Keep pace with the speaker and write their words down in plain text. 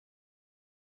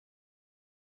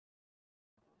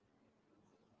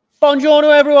Buongiorno,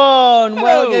 everyone.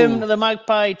 Hello. Welcome to the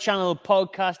Magpie Channel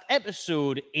podcast,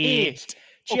 episode 8.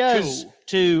 Cheers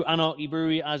to Anarchy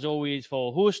Brewery, as always,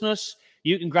 for hosting us.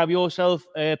 You can grab yourself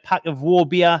a pack of War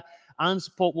beer and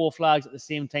support War Flags at the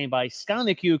same time by scanning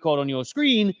the QR code on your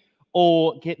screen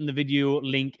or getting the video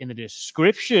link in the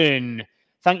description.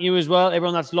 Thank you as well,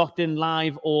 everyone that's locked in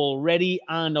live already,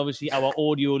 and obviously our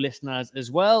audio listeners as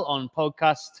well on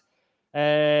podcast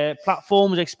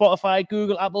platforms like Spotify,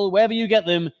 Google, Apple, wherever you get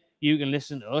them, you can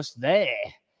listen to us there.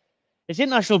 It's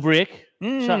international break,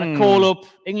 so I call up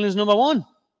England's number one,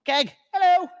 Keg.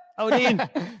 Hello. How are you doing?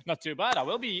 Not too bad. I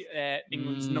will be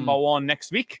England's number one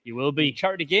next week. You will be.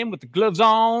 Charity game with the gloves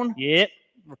on. Yep.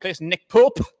 Replacing Nick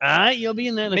Pope. Aye, you'll be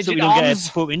in there. Let's hope Midget we don't get arms.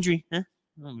 a Pope injury. Huh?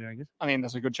 That'll be very good. I mean,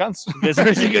 there's a good chance. There's a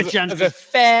good chance. There's a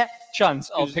fair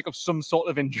chance I'll pick up some sort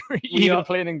of injury, even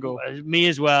playing in goal. Me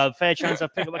as well. Fair chance I'll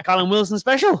pick up a Callum Wilson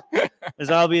special,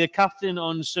 as I'll be the captain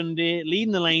on Sunday,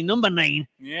 leading the line, number 9.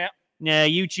 Yeah. Yeah,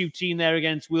 YouTube team there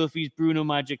against Wilfie's Bruno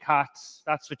Magic Hats.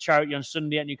 That's for charity on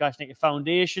Sunday at Newcastle United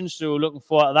Foundation. So looking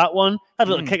forward to that one. Had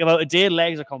a little kick about today.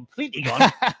 Legs are completely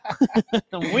gone.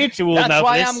 I'm way too old now. That's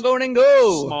why I'm going and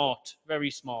go. Smart. Very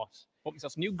smart. Bought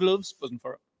myself some new gloves. Wasn't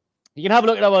for it. You can have a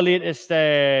look at our latest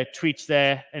tweets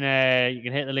there, and you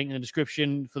can hit the link in the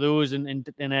description for those and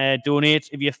donate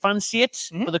if you fancy it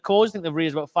for the cause. I think they've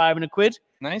raised about £500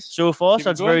 Nice. so far, Keep so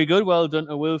it that's going. very good. Well done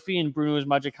to Wilfie and Bruno's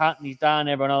Magic Hat and his dad and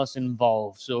everyone else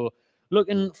involved. So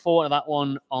looking forward to that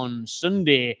one on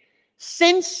Sunday.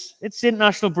 Since it's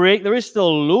international break, there is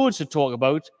still loads to talk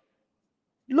about,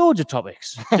 loads of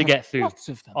topics to get through Lots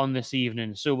of them. on this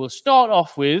evening. So we'll start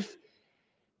off with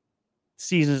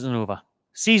season isn't over.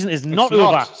 Season is not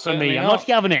over for me. I'm not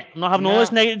having it. I'm not having all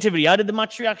this negativity. I did the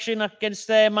match reaction against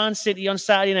Man City on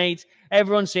Saturday night.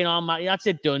 Everyone's saying, oh, Matty, that's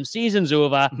it, done. Season's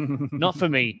over. Not for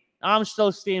me. I'm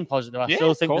still staying positive. I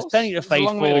still think there's plenty to fight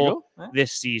for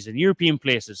this season. European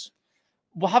places.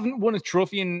 We haven't won a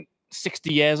trophy in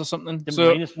 60 years or something.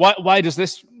 So why does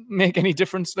this make any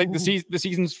difference? Like the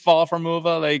season's far from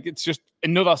over. Like it's just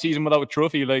another season without a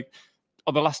trophy. Like,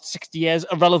 are the last 60 years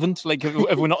irrelevant? Like,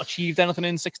 have we not achieved anything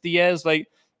in 60 years? Like,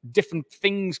 different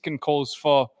things can cause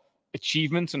for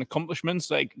achievements and accomplishments,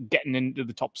 like getting into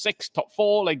the top 6, top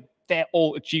 4. Like, they're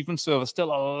all achievements, so there's still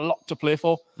a lot to play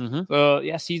for. So,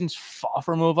 yeah, season's far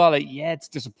from over. Like, yeah, it's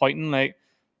disappointing. Like,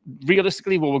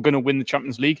 realistically, we're going to win the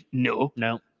Champions League? No.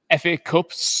 FA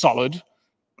Cup, solid.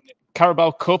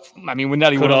 Carabao Cup, I mean, we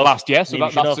nearly won it last year, so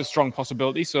that's a strong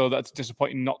possibility. So that's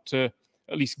disappointing not to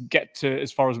at least get to as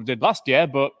far as we did last year,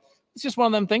 but it's just one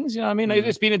of them things, you know what I mean?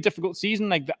 It's been a difficult season,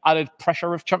 like the added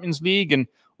pressure of Champions League and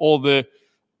all the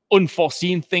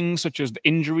unforeseen things such as the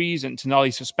injuries and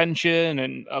Tonali suspension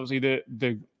and obviously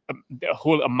the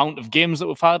whole amount of games that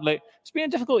we've had. Like, it's been a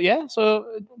difficult year, so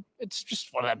it's just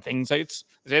one of them things. Like,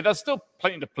 there's still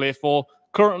plenty to play for.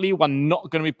 Currently, we're not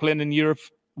going to be playing in Europe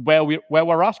where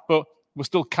we're at, but we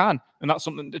still can, and that's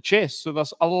something to chase. So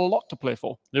there's a lot to play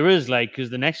for. There is, like, because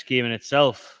the next game in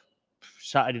itself,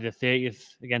 Saturday the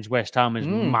 30th against West Ham, is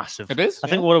massive. It is. I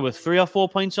think what were 3 or 4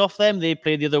 points off them. They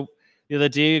played the other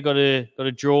day, got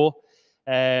a draw.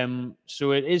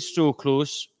 So it is so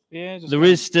close. Yeah, there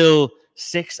is still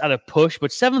 6 at a push,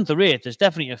 but 7th or 8th, there's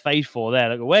definitely a fight for there.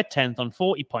 Like, we're 10th on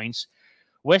 40 points,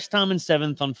 West Ham in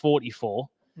 7th on 44.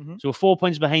 So 4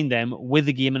 points behind them with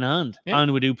the game in hand.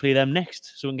 And we do play them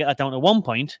next. So we can get that down to 1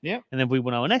 point. Yeah. And then if we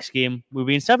win our next game, we'll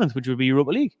be in 7th, which would be Europa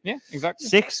League. Yeah, exactly.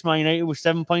 6th, Man United with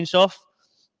 7 points off.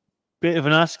 Bit of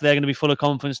an ask. They're going to be full of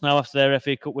confidence now after their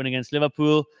FA Cup win against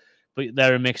Liverpool. But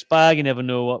they're a mixed bag. You never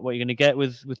know what you're going to get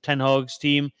with Ten Hag's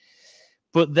team.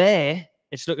 But there,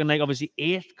 it's looking like obviously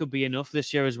 8th could be enough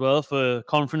this year as well for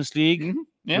Conference League.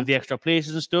 With the extra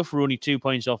places and stuff. We're only 2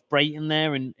 points off Brighton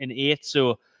there in 8th.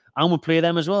 So, and we'll play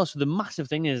them as well. So the massive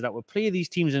thing is that we'll play these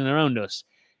teams in and around us.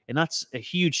 And that's a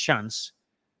huge chance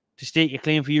to stake your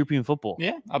claim for European football.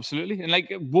 Yeah, absolutely. And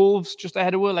like Wolves just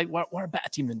ahead of us, like we're a better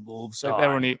team than Wolves. Like,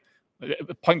 they're only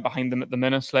a point behind them at the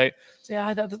minute. Like, so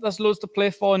yeah, there's loads to play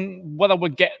for. And whether we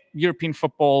get European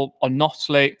football or not,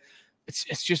 like,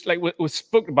 it's just like we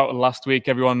spoke about it last week.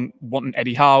 Everyone wanting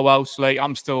Eddie Howe out. So, like,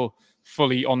 I'm still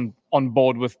fully on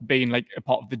board with being like a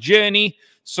part of the journey.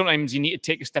 Sometimes you need to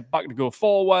take a step back to go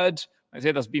forward. I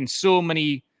say there's been so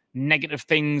many negative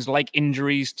things like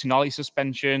injuries, Tonali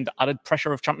suspension, the added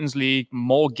pressure of Champions League,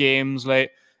 more games.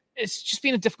 Like, it's just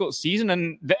been a difficult season,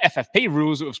 and the FFP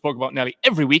rules that we've spoken about nearly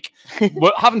every week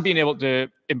haven't been able to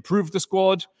improve the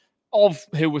squad of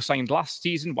who were signed last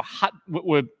season.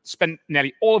 We spent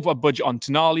nearly all of our budget on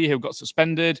Tonali, who got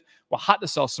suspended. We had to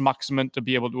sell some Maximin to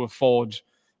be able to afford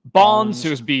Barnes,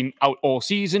 who's been out all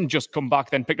season, just come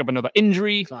back, then picked up another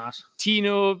injury. Class.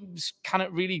 Tino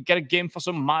cannot really get a game for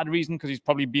some mad reason because he's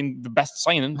probably been the best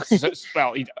signing.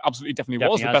 Well, he absolutely definitely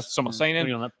was the best summer signing.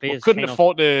 Couldn't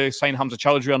afford to sign Hamza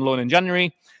Chowdhury on loan in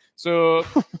January. So,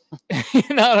 you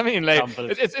know what I mean? Like,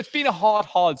 it's been a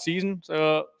hard season.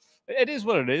 So it is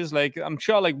what it is. Like, I'm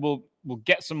sure like we'll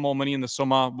get some more money in the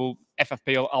summer.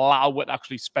 FFP will allow it to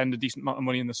actually spend a decent amount of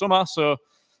money in the summer. So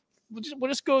we'll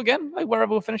just go again. Like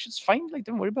wherever we finish, it's fine. Like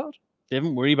don't worry about it.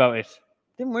 Didn't worry about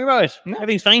it. No.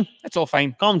 Everything's fine. It's all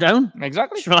fine. Calm down.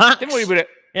 Exactly. Relax. Didn't worry about it.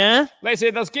 Yeah. Like I say,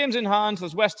 there's games in hand.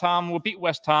 There's West Ham. We'll beat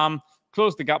West Ham.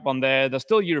 Close the gap on there. There's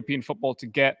still European football to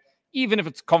get. Even if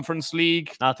it's Conference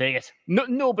League, I'll take it.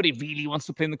 Nobody really wants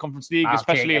to play in the Conference League,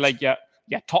 especially like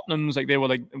Tottenham's. Like they were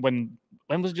like when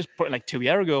was it just put like 2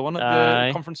 years ago? Wasn't it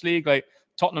the Conference League? Like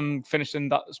Tottenham finished in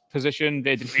that position.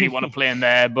 They didn't really want to play in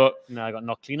there, but no, I got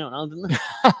knocked clean out now, didn't they?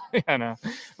 Yeah, I know.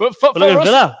 But for look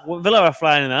at Villa are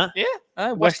flying in that.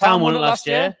 Yeah, West Ham won it last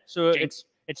year, so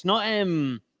it's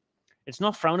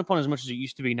not frowned upon as much as it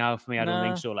used to be now for me. I don't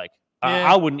think so. Like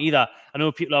I wouldn't either. I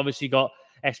know people obviously got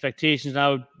expectations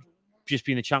now. Just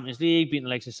being the Champions League, beating the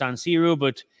likes of San Siro,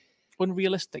 but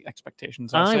unrealistic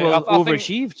expectations. I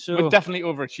overachieved. So we definitely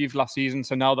overachieved last season.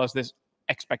 So now there's this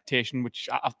expectation, which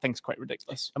I think is quite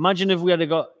ridiculous. Imagine if we had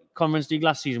got Conference League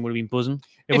last season, would have been buzzing.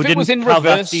 If we didn't have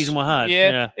that season we had.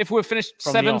 Yeah. If we finished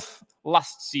 7th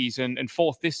last season and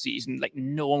 4th this season, like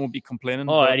no one would be complaining.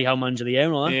 Oh, Eddie Howe manager of the year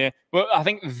and all that. Yeah, but I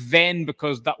think then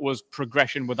because that was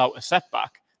progression without a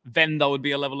setback, then there would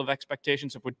be a level of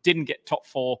expectations. If we didn't get top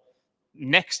 4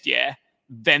 next year,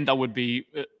 then that would be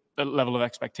a level of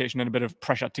expectation and a bit of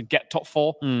pressure to get top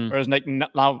 4. Whereas like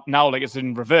now like it's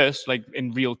in reverse, like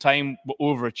in real time,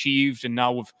 we're overachieved and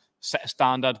now we've set a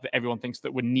standard that everyone thinks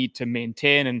that we need to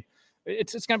maintain, and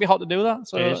it's going to be hard to do that.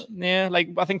 So yeah, like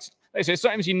I think like I say,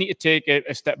 sometimes you need to take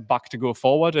a step back to go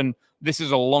forward, and this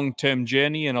is a long-term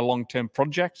journey and a long-term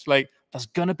project. Like there's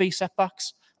going to be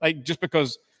setbacks, like just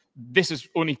because this is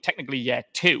only technically year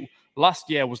 2. Last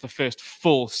year was the first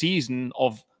full season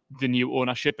of the new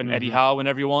ownership and Eddie Howe and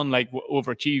everyone like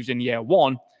overachieved in year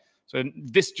 1. So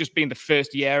this just being the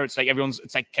first year, it's like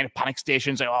it's like kind of panic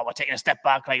stations. Like, oh, we're taking a step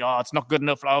back. Like, oh, it's not good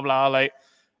enough, blah, blah. Like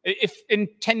if in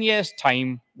 10 years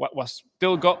time, we're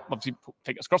still got, obviously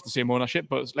fingers crossed, the same ownership,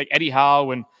 but it's like Eddie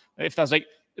Howe. And if there's like,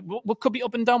 we could be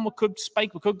up and down, we could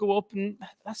spike, we could go up, and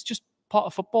that's just part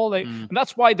of football. Like, and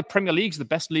that's why the Premier League is the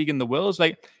best league in the world. It's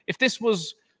like if this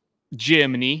was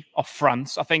Germany or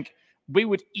France, I think we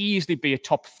would easily be a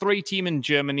top 3 team in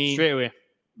Germany. Straight away.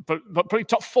 But probably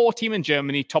top 4 team in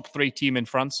Germany, top 3 team in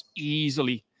France,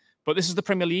 easily. But this is the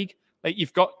Premier League. Like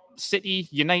you've got City,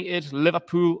 United,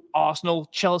 Liverpool, Arsenal,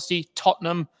 Chelsea,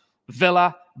 Tottenham,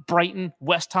 Villa, Brighton,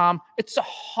 West Ham. It's a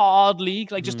hard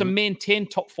league. Like just to maintain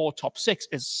top 4, top 6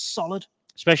 is solid.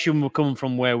 Especially when we're coming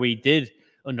from where we did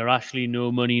under Ashley,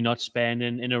 no money, not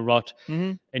spending, in a rut.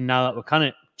 And now that we're kind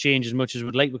of changed as much as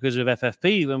we'd like because of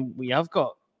FFP, then we have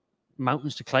got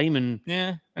mountains to climb and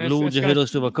loads of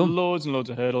hurdles to overcome. Loads and loads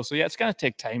of hurdles. So yeah, it's going to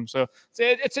take time. So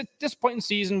it's a disappointing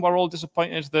season. We're all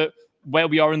disappointed that where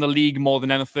we are in the league more than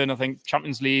anything. I think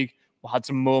Champions League, we had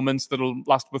some moments that'll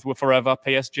last with forever.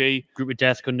 PSG. Group of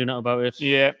death, couldn't do nothing about it.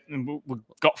 Yeah, and we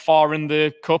got far in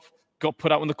the cup, got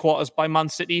put out in the quarters by Man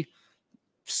City.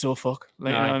 So fuck.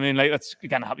 Like, you know what I mean? Like that's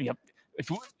going to happen.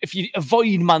 If you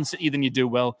avoid Man City, then you do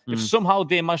well. If somehow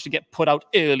they manage to get put out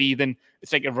early, then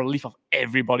it's like a relief of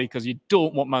everybody because you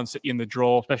don't want Man City in the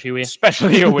draw,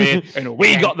 especially away, and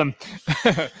we got them.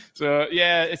 So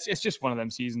yeah, it's just one of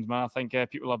them seasons, man. I think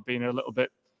people have been a little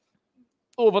bit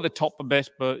over the top a bit,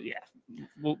 but yeah,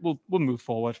 we'll move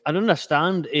forward. I'd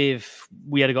understand if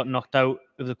we had got knocked out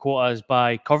of the quarters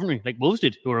by Coventry, like Wolves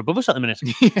did, who are above us at the minute.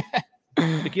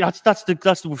 Like, that's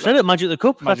we've said it. Magic of the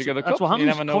Cup. That's what happens. You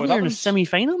never know Coventry in a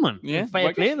semi-final, man. Yeah,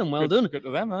 fair play them. Well done. Good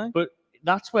to them, eh? But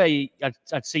that's where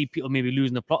I'd see people maybe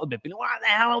losing the plot a bit. Being, what the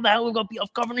hell? We've got beat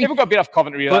off Coventry. If we got beat off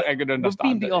Coventry, I could understand.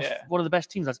 We've been beat off one of the best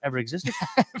teams that's ever existed.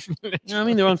 You know what I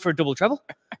mean? They're on for a double treble.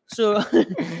 So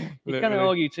you can't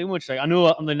argue too much. Like I know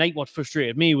on the night, what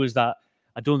frustrated me was that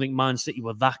I don't think Man City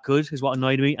were that good. Is what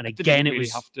annoyed me. And again, it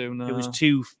was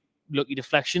 2 lucky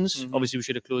deflections. Obviously, we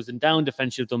should have closed them down.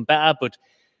 Defense should have done better, but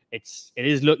it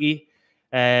is lucky.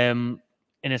 And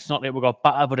it's not that we got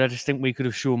better, but I just think we could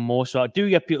have shown more. So I do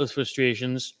get people's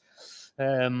frustrations.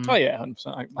 Oh yeah,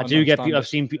 100%. I do get people. I've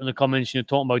seen people in the comments,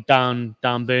 talking about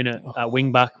Dan Burn at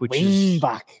wing back, which is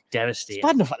devastating. It's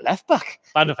bad enough at left back.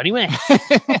 Bad enough anyway.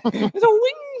 There's a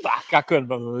wing back. I couldn't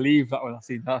believe that when I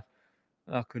seen that.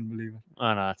 I couldn't believe it.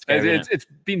 Oh no, it's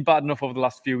been bad enough over the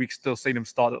last few weeks. Still seeing him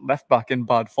start at left back in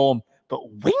bad form, but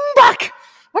wing back.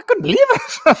 I couldn't believe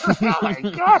it. Oh my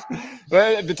God.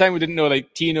 Well, at the time we didn't know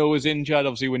like Tino was injured.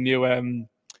 Obviously we knew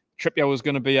Trippier was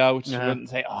going to be out. We didn't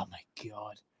say, oh my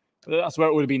God. That's where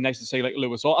it would have been nice to say like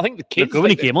Lewis Hall. I think the kids, when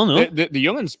he came on, though. The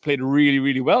young'uns played really,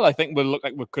 really well. I think we looked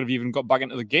like we could have even got back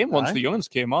into the game once the young'uns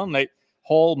came on. Like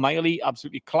Hall, Miley,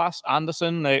 absolutely class.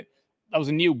 Anderson, like that was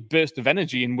a new burst of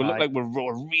energy, and we looked like we're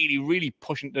really, really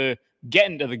pushing to get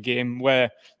into the game where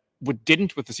we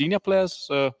didn't with the senior players.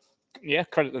 So yeah,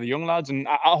 credit to the young lads, and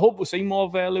I hope we'll see more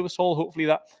of Lewis Hall. Hopefully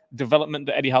that development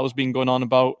that Eddie Howe's been going on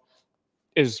about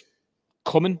is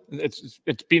coming. It's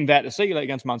been there to see. Like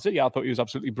against Man City, I thought he was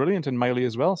absolutely brilliant, and Miley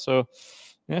as well. So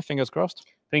yeah, fingers crossed.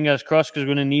 Fingers crossed, because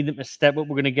we're going to need them to step up.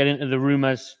 We're going to get into the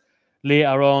rumours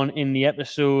later on in the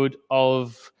episode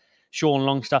of Sean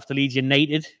Longstaff to Leeds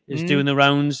United is doing the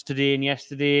rounds today and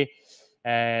yesterday.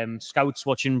 Scouts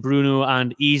watching Bruno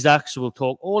and Isak, so we'll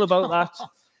talk all about that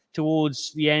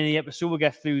towards the end of the episode. We'll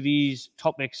get through these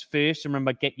topics first.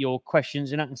 Remember, get your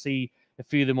questions in. I can see a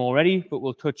few of them already, but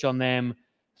we'll touch on them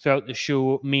throughout the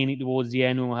show, mainly towards the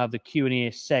end when we'll have the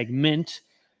Q&A segment.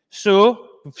 So,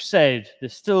 we've said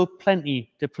there's still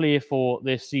plenty to play for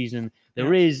this season.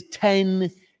 There is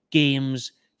 10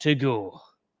 games to go,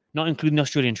 not including the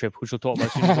Australian trip, which we'll talk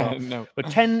about soon as well. No. But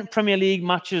 10 Premier League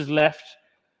matches left.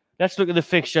 Let's look at the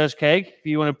fixtures, Keg, if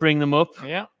you want to bring them up.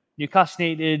 Yeah. Newcastle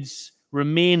United's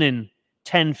remaining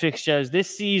 10 fixtures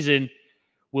this season.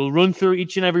 We'll run through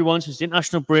each and every one since the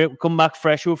international break. We'll come back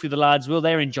fresh. Hopefully the lads will.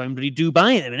 They're enjoying bloody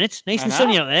Dubai at the minute. Nice and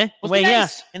sunny out there. Where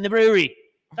nice. In the brewery.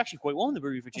 It's actually quite warm in the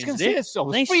brewery for change today. It's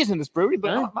nice. Freezing in this brewery,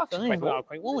 but quite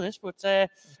warm in this. But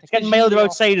it's getting milder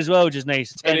outside as well, which is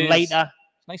nice. It's getting later.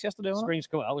 It's nice yesterday, wasn't it? Spring's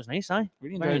coming. That was nice, eh?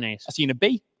 Really very nice. I seen a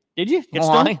bee. Did you? Get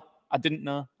stung? I didn't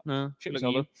know. No.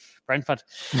 Brentford.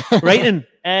 Right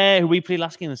then, who we played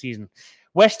last game of the season.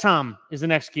 West Ham is the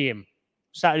next game.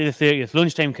 Saturday the 30th,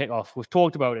 lunchtime kickoff. We've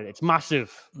talked about it. It's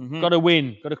massive. Got to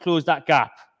win. Got to close that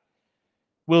gap.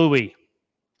 Will we?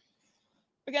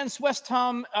 Against West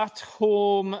Ham at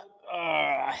home,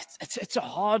 it's a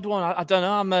hard one. I don't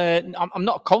know. I'm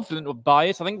not confident by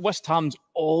it. I think West Ham's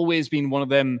always been one of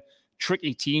them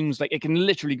tricky teams. Like it can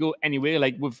literally go anywhere.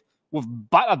 Like we've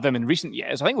battered them in recent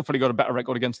years. I think we've probably got a better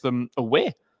record against them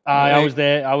away. I was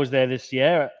there this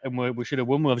year, and we should have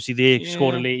won. Obviously, they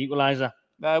scored a late equaliser.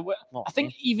 I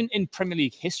think even in Premier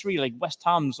League history, like West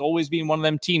Ham's always been one of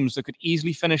them teams that could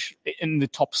easily finish in the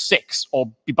top 6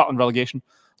 or be battling relegation.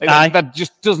 Like that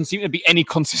just doesn't seem to be any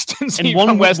consistency. In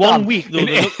one week,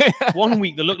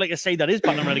 they look like a side that is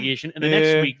battling relegation, and the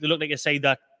next week they look like a side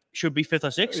that should be 5th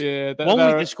or 6th. Yeah, one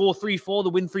week they score 3-4, they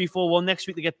win 3-4-1. Next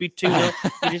week they get beat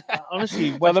 2-0.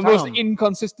 Honestly, they're the most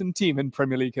inconsistent team in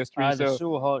Premier League history.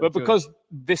 So hard. But because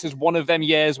this is one of them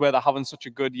years where they're having such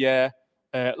a good year.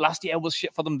 Last year was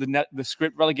shit for them, the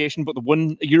script relegation, but they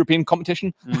won a European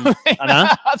competition.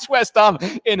 That's West Ham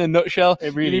in a nutshell.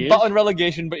 It really is. Battling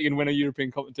relegation, but you can win a European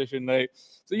competition.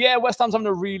 So yeah, West Ham's having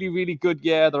a really, really good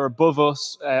year. They're above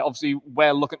us. Obviously,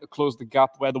 we're looking to close the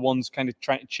gap. We're the ones kind of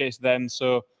trying to chase them.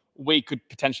 So we could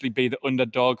potentially be the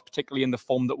underdog, particularly in the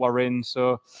form that we're in.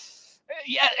 So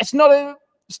yeah, it's not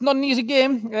an easy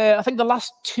game. I think the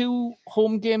last 2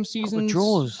 home game seasons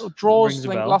draws. I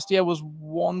think last year was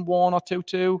 1-1 or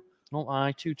 2-2. Not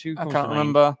 2-2. I can't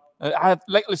remember.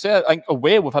 Like I said, I think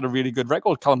away we've had a really good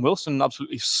record. Callum Wilson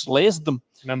absolutely slays them.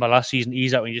 Remember last season,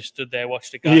 Isak, when you just stood there,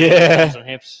 watched the guys on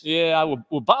hips. Yeah,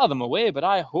 we'll batter them away, but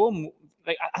at home,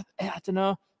 like I don't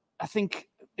know. I think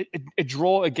a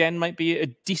draw again might be a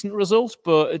decent result,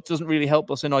 but it doesn't really help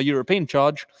us in our European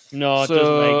charge. No, it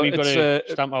doesn't. We've got to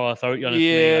stamp our authority on it.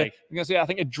 Yeah, I'm gonna say I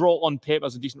think a draw on paper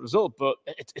is a decent result, but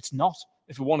it's not.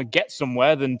 If we want to get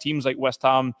somewhere, then teams like West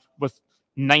Ham with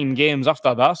 9 games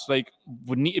after that, like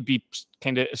would need to be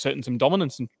kind of asserting some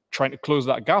dominance and trying to close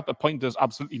that gap. A point does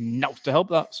absolutely naught to help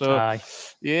that. So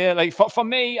yeah, like for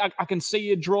me, I can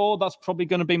see a draw. That's probably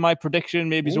going to be my prediction.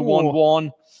 Maybe it's a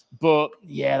 1-1. But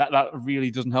yeah, that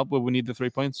really doesn't help where we need the 3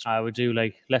 points. I would do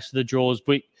like less of the draws,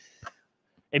 but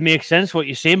it makes sense what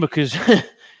you're saying because the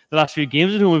last few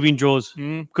games at home have been draws.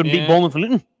 Couldn't beat Bournemouth for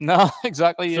Luton. No,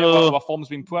 exactly. So, our form's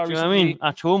been poor. You know what I mean?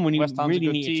 At home, when you really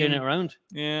need to turn it around.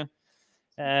 Yeah.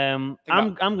 I'm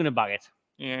going to back it.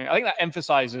 Yeah, I think that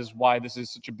emphasizes why this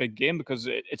is such a big game because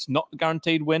it's not a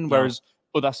guaranteed win, whereas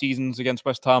other seasons against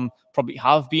West Ham probably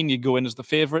have been. You go in as the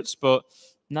favourites, but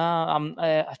I'm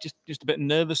just a bit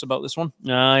nervous about this one.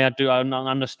 I do. I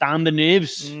understand the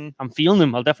nerves. I'm feeling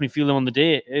them. I'll definitely feel them on the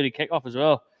day. Early kickoff as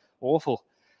well. Awful.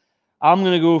 I'm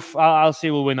going to go. I'll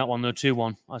say we'll win that one though,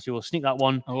 2-1. I'll say we'll sneak that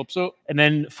one. I hope so. And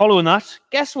then following that,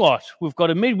 guess what? We've got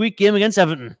a midweek game against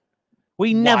Everton.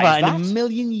 We never in a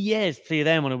million years play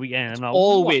them on a weekend. It's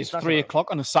always 3 o'clock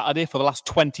on a Saturday for the last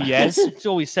 20 years. It's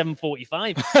always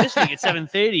 7:45. This week it's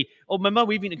 7:30. Oh, remember,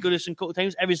 we've been to Goodison a couple of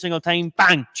times. Every single time,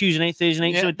 bang, Tuesday night, Thursday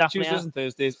night. Yeah, so Tuesdays and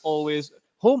Thursdays, always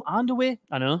home and away.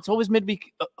 I know. It's always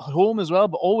midweek at home as well,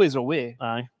 but always away.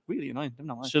 Aye. Really annoying.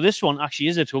 So this one actually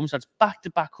is at home. So that's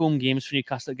back-to-back home games for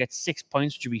Newcastle to get 6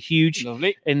 points, which would be huge.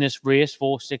 Lovely. In this race,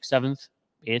 4th, 6th, 7th,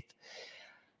 8th.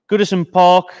 Goodison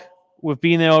Park. We've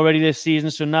been there already this season,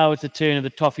 so now it's the turn of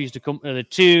the Toffees to come to the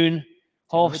tune.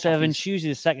 7:30, Tuesday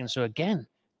the 2nd. So again,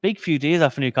 big few days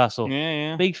after Newcastle.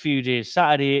 Yeah. Big few days.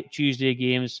 Saturday, Tuesday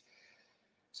games.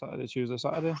 Saturday, Tuesday,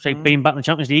 Saturday. It's like being back in the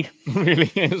Champions League.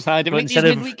 Really is. I don't these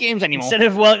midweek games anymore. Instead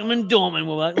of welcoming Dortmund,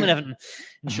 we're welcoming Everton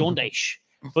and Sean Dyche.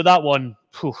 But that one,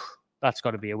 that's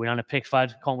got to be a win on a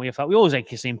Pickford. Can't wait for that. We always like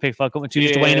seeing Pickford coming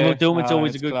to win him. It's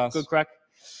always a good crack.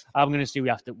 I'm going to say we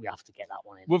have to get that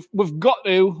one in. We've got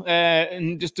to,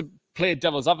 and just to play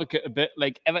devil's advocate a bit,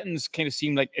 like Everton's kind of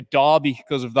seemed like a derby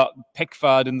because of that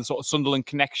Pickford and the sort of Sunderland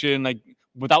connection. Like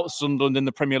without Sunderland in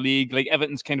the Premier League, like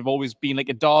Everton's kind of always been like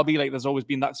a derby. Like there's always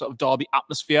been that sort of derby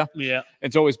atmosphere. Yeah,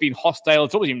 it's always been hostile.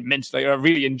 It's always been immense. Like I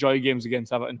really enjoy games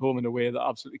against Everton, home and away. They're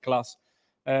absolutely class.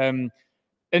 And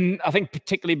I think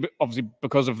particularly, obviously,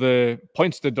 because of the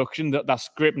points deduction, that's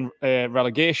scraping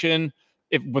relegation.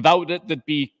 If without it, they'd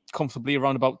be comfortably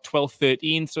around about 12th,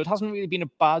 13th. So it hasn't really been a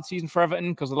bad season for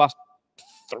Everton because the last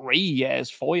 4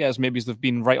 years, maybe they've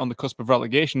been right on the cusp of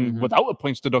relegation without a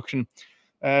points deduction.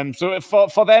 So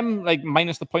for them, like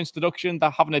minus the points deduction, they're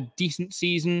having a decent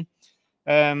season.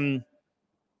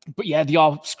 But yeah, they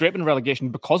are scraping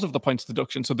relegation because of the points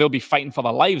deduction. So they'll be fighting for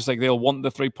their lives. Like they'll want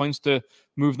the 3 points to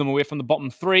move them away from the bottom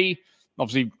 3.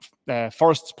 Obviously,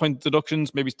 Forest's point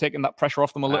deductions maybe taking that pressure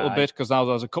off them a little bit because now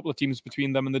there's a couple of teams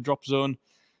between them in the drop zone.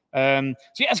 So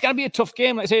yeah, it's going to be a tough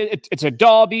game. Like I say, it's a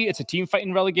derby. It's a team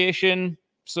fighting relegation.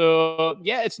 So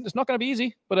yeah, it's not going to be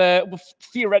easy. But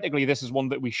theoretically, this is one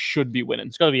that we should be winning.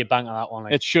 It's got to be a bang on that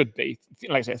one. It should be.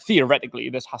 Like I said, theoretically,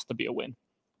 this has to be a win.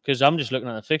 Because I'm just looking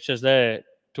at the fixtures there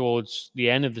towards the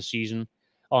end of the season.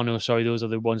 Oh no, sorry, those are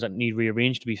the ones that need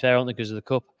rearranged. To be fair, aren't they? Because of the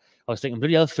cup. I was thinking,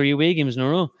 bloody hell, 3 away games in a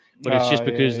row. But it's just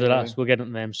because the last we'll get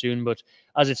into them soon. But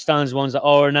as it stands, ones that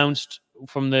are announced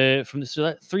from the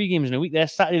so 3 games in a week there.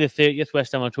 Saturday the 30th,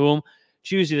 West Ham at home.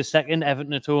 Tuesday the 2nd,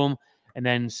 Everton at home. And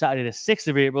then Saturday the 6th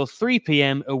of April, 3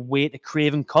 p.m. away to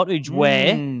Craven Cottage,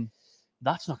 where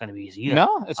that's not going to be easy either.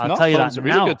 No, it's not. I'll tell you that it's a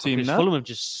really good team. Because Fulham have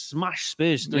just smashed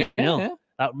Spurs 3-0. Yeah.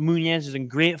 That Muniz is in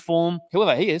great form.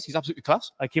 Whoever he is, he's absolutely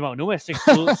class. I came out of nowhere. 6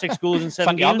 goals in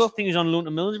 7 games. I think he was on loan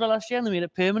to Middlesbrough last year and they made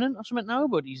it permanent or something now.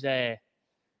 But he's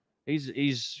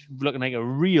looking like a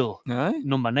real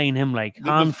number 9. Him like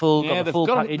handful, got the full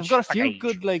package. They've got a few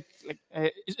good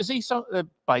is he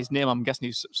by his name? I'm guessing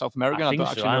he's South American. I don't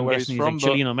actually know where he's from. Like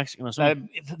Chilean or Mexican or something.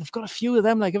 They've got a few of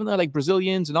them, like even though like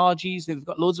Brazilians and RGs. They've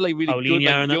got loads of like really good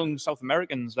young South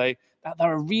Americans. Like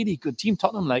they're a really good team.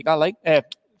 Tottenham, like I like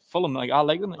Fulham, like I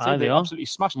like them. They absolutely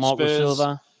smashed Marco Spurs.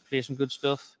 Silva. Play some good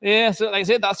stuff. Yeah, so like I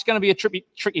said, that's going to be a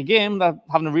tricky game. They're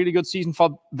having a really good season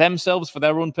for themselves, for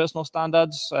their own personal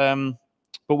standards.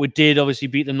 But we did obviously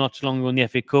beat them not too long ago in the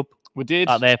FA Cup. We did.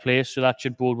 At their place, so that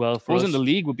should bode well for us. In the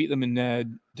league, we beat them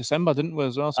in December, didn't we,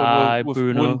 as well? So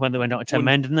Bruno, when they went out to 10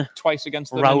 men, didn't they? Twice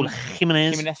against them. Raul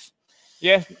Jimenez.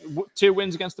 Yeah, 2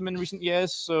 wins against them in recent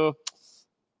years. So,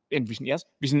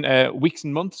 recent weeks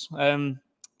and months.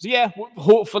 So yeah,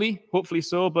 hopefully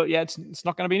so. But yeah, it's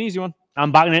not going to be an easy one.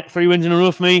 I'm backing it. 3 wins in a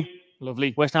row for me.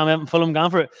 Lovely. West Ham, Everton, Fulham,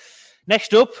 going for it.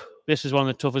 Next up, this is one of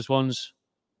the toughest ones,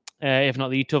 if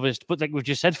not the toughest. But like we've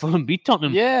just said, Fulham beat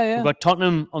Tottenham. Yeah. We've got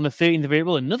Tottenham on the 13th of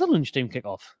April, another lunchtime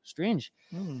kickoff. Strange.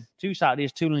 2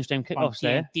 Saturdays, 2 lunchtime kickoffs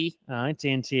there.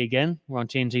 TNT again. We're on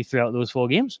TNT throughout those 4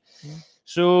 games.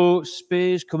 So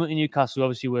Spurs coming to Newcastle.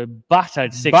 Obviously, were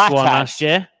battered 6-1 last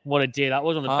year. What a day that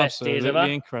was! One of the best days ever.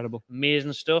 Incredible.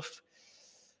 Amazing stuff.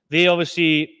 They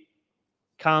obviously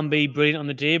can be brilliant on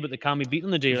the day, but they can be beaten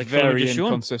on the day. Like very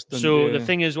inconsistent. So the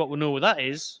thing is, what we know with that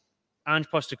is, Ange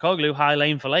Postecoglou, high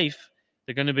line for life.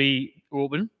 They're going to be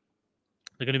open.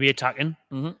 They're going to be attacking.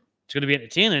 It's going to be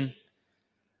entertaining.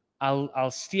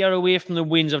 I'll steer away from the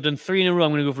wins. I've done 3 in a row.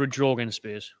 I'm going to go for a draw against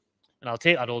Spurs. And I'll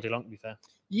take that all day long, to be fair.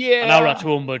 Yeah. An hour at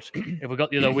home, but if we got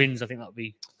the other wins, I think that would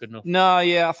be good enough. No,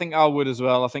 yeah, I think I would as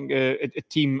well. I think a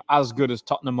team as good as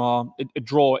Tottenham are, a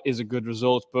draw is a good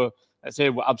result, but I'd say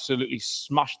we absolutely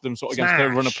smashed them sort of against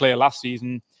their run of play last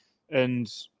season, and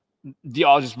they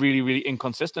are just really, really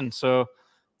inconsistent. So,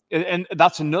 and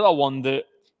that's another one that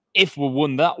if we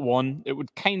won that one, it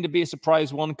would kind of be a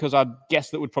surprise one because I'd guess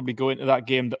that would probably go into that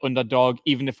game the underdog,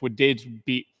 even if we did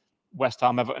beat West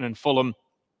Ham, Everton, and Fulham.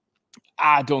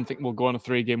 I don't think we'll go on a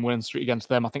 3-game winning streak against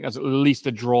them. I think there's at least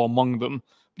a draw among them.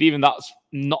 But even that's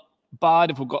not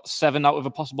bad. If we've got 7 out of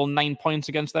a possible 9 points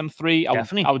against them 3,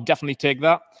 I would definitely take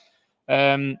that.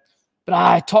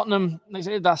 But Tottenham, like I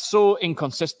said, they're so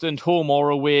inconsistent, home or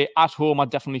away. At home, I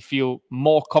definitely feel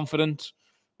more confident.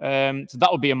 So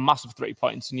that would be a massive 3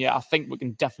 points. And yeah, I think we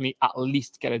can definitely at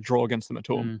least get a draw against them at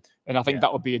home. And I think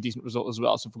that would be a decent result as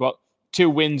well. So if we've got 2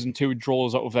 wins and 2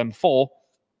 draws out of them 4,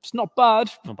 it's not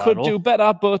bad. Could do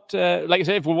better. But like I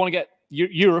say, if we want to get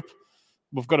Europe,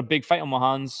 we've got a big fight on our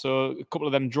hands. So a couple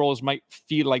of them draws might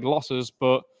feel like losses,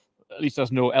 but at least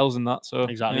there's no L's in that. So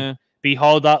exactly. Yeah. Be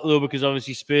hard that though, because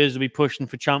obviously Spurs will be pushing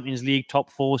for Champions League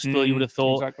top 4 still. You would have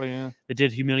thought. Exactly. Yeah. They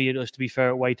did humiliate us, to be fair,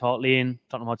 at White Hart Lane,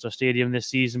 Tottenham Hotspur Stadium this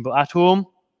season. But at home,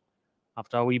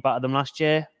 after we battered them last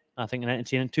year, I think an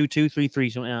entertaining 2-2,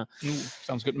 3-3, something like that.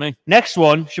 Sounds good to me. Next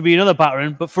one should be another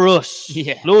battering, but for us,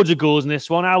 yeah, loads of goals in this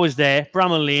one. I was there,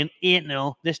 Bramall Lane,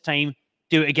 8-0. This time,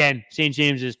 do it again. St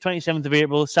James's, 27th of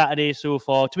April, Saturday so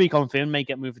far. To be confirmed, may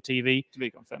get moved for TV. To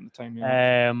be confirmed, the time.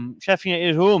 Yeah. Sheffield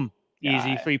United at home.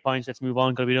 Easy, 3 points. Let's move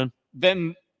on. Got to be done.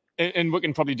 Then, and we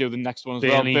can probably do the next one as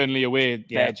well. Burnley away.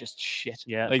 They're just shit.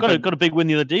 Yeah, like got a big win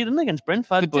the other day, didn't they, against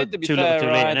Brentford? They did, to be fair, too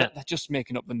late, they're just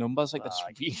making up the numbers. Like that's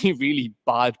really, really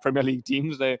bad Premier League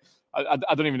teams. I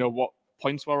don't even know what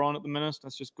points we're on at the minute.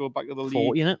 Let's just go back to the league.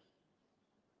 40, innit?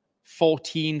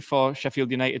 14 for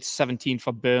Sheffield United, 17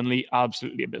 for Burnley.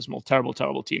 Absolutely abysmal. Terrible,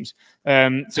 terrible teams.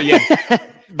 So yeah.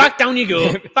 Back down you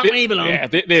go. Back where you belong. Yeah,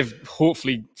 they've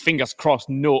hopefully, fingers crossed,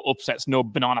 no upsets, no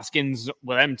banana skins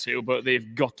with them two, but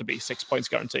they've got to be 6 points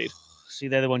guaranteed. See,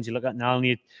 they're the ones you look at now,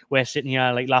 and we're sitting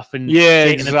here like laughing. Yeah,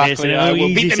 exactly.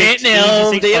 We'll beat them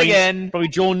 8-0. Do it again. Probably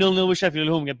Joe 0-0 with Sheffield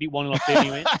at home, get beat 1-0 off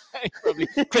anyway. Probably.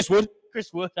 Chris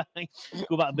Wood, I think.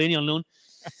 Go back to Burnley on loan.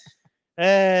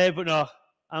 But no,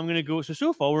 I'm going to go.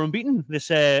 So far, we're unbeaten this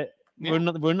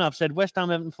run. I've said West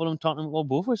Ham, Everton, Fulham, Tottenham. Well,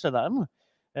 both of us said that, haven't we?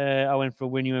 I went for a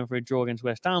win, you went for a draw against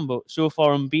West Ham, but so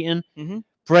far unbeaten.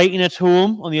 Brighton at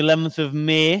home on the 11th of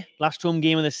May, last home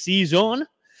game of the season.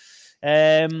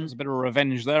 There's a bit of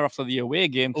revenge there after the away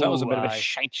game. That was a bit of a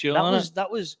shite show.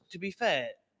 That was, to be fair,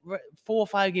 4 or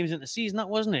 5 games into the season, that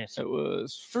wasn't it? It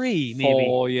was 3, maybe.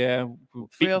 4, yeah.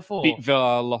 3 or 4. Beat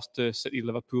Villa, lost to City,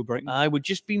 Liverpool, Brighton. I would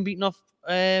just been beaten off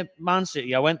Man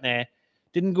City. I went there,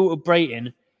 didn't go to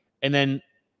Brighton, and then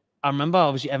I remember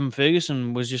obviously Evan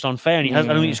Ferguson was just on fire, and I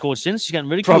don't think he scored since. He's getting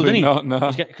really cool, didn't he? Not,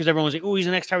 no. Because everyone was like, "Oh, he's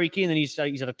the next Harry Kane," and he's had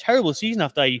a terrible season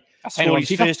after he scored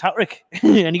his first hat trick.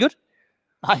 Any good?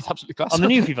 It's absolutely class. On the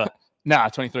new FIFA? Nah,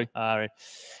 23. All right.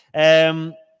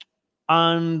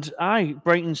 And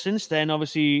Brighton since then,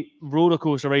 obviously, roller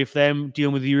coaster ride for them,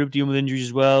 dealing with Europe, dealing with injuries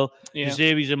as well. The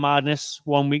Zerbi's a madness.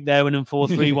 1 week they're winning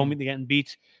 4-3, 1 week they're getting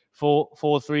beat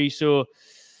 4-3. So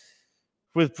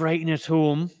with Brighton at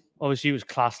home, obviously it was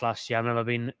class last year. I remember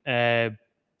being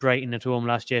Brighton at home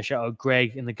last year. Shout out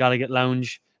Greg in the Gallagher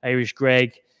Lounge, Irish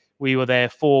Greg. We were there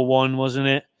 4-1, wasn't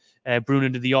it? Bruno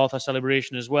did the Arthur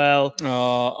celebration as well.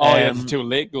 Yeah, the 2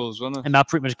 late goals, wasn't it? And that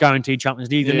pretty much guaranteed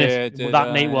Champions League, didn't it? Did,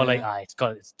 that night, we're like,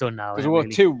 it's done now. Because we were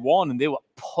 2-1 and they were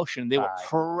pushing, they were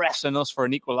pressing us for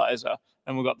an equaliser.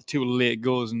 And we got the 2 late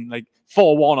goals and like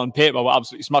 4-1 on paper, we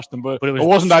absolutely smashed them. But it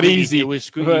wasn't that easy. It was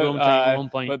squeaky at one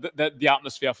point. But the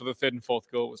atmosphere for the 3rd and 4th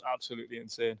goal was absolutely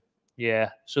insane. Yeah.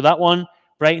 So that one,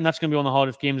 Brighton, that's going to be one of the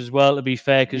hardest games as well, to be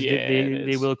fair, because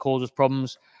they will cause us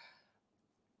problems.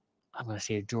 I'm going to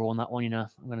say a draw on that one, I'm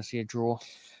going to say a draw.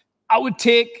 I would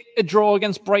take a draw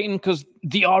against Brighton because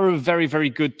they are a very, very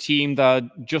good team. They're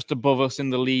just above us in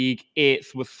the league,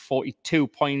 8th with 42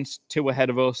 points, 2 ahead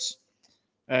of us,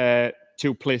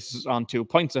 2 places on 2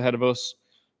 points ahead of us.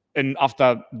 And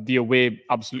after the away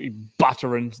absolutely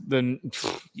battering, then,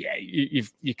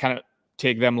 you kind of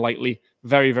take them lightly.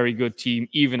 Very, very good team,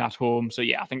 even at home. So,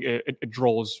 I think a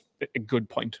draw's a good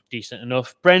point. Decent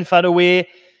enough. Brentford away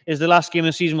is the last game of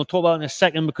the season. We'll talk about it in a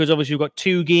second because obviously we've got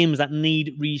 2 games that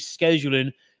need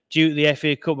rescheduling due to the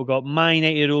FA Cup. We've got Man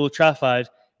United at Old Trafford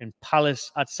and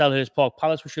Palace at Selhurst Park.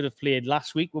 Palace we should have played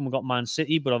last week when we got Man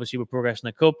City, but obviously we're progressing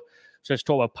the Cup. So let's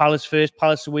talk about Palace first.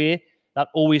 Palace away. That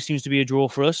always seems to be a draw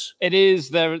for us. It is.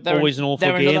 They're always an awful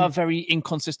game. They're another very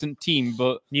inconsistent team,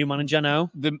 but new manager now.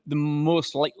 The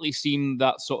most likely seem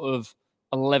that sort of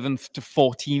 11th to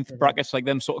 14th brackets, like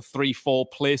them sort of 3-4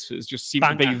 places, just seem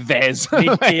to be theirs.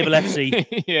 Mid-table FC.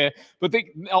 Yeah, but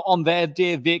on their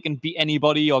day they can beat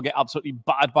anybody or get absolutely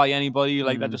battered by anybody.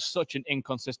 Like they're just such an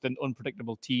inconsistent,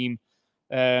 unpredictable team.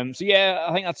 I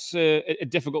think that's a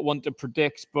difficult one to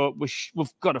predict, but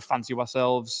we've got to fancy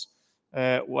ourselves.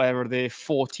 Where are they?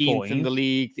 14th in the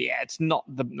league. Yeah, it's not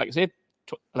like I say,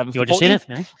 11th. You're just in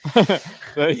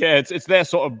it, it's their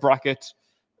sort of bracket.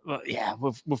 But yeah,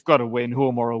 we've got to win,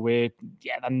 home or away.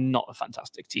 Yeah, they're not a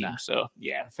fantastic team. Nah. So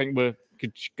yeah, I think we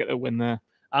could get a win there.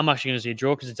 I'm actually going to say a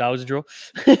draw because it's always a draw.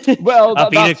 Well,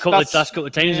 I've been a last couple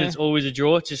of times, and it's always a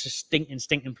draw. It's just a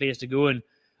stinking place to go. And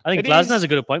I think Glasnow's a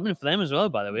good appointment for them as well,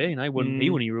 by the way. You know, he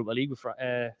won Europa League with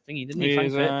thingy, didn't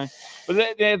he?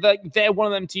 But they're one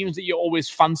of them teams that you always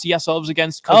fancy yourselves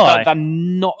against because they're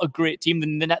not a great team.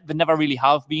 They never really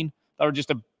have been. They're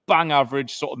just a bang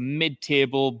average, sort of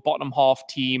mid-table, bottom half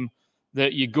team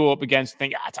that you go up against and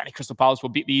think, it's only Crystal Palace will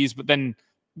beat these, but then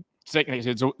it's a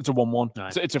 1-1.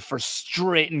 Right. It's a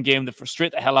frustrating game. They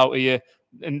frustrate the hell out of you.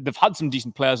 And they've had some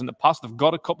decent players in the past. They've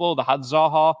got a couple. They had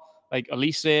Zaha, like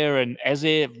Elise and Eze,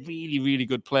 really, really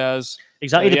good players.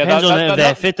 Exactly. Depends on if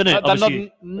they're fit, doesn't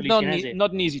it?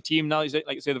 Not an easy team. Now, like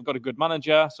I say, they've got a good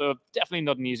manager. So definitely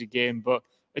not an easy game. But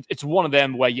it's one of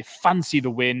them where you fancy the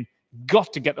win.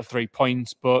 Got to get the 3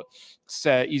 points, but it's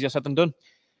easier said than done.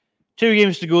 2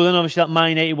 games to go then. Obviously, that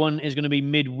Man United one is going to be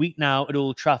midweek now at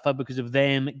Old Trafford because of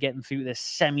them getting through the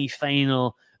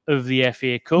semi-final of the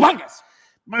FA Cup.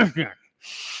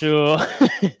 So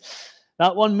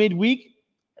that one midweek,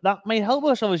 that might help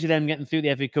us, obviously, them getting through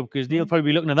the FA Cup because they'll probably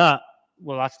be looking at that.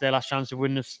 Well, that's their last chance of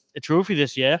winning a trophy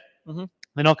this year. They're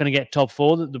not going to get top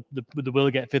 4. They will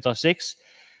get 5th or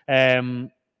 6th.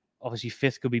 Obviously,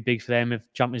 5th could be big for them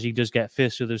if Champions League does get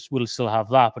 5th, so we'll still have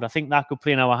that. But I think that could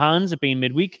play in our hands, it being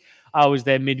midweek. I was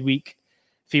there midweek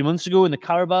a few months ago in the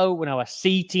Carabao when our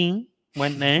C team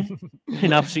went there.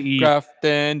 And absolutely...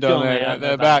 Grafton down there at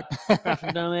the back.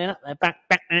 Grafton down there at the back.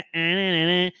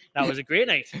 That was a great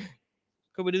night.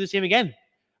 Could we do the same again?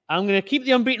 I'm going to keep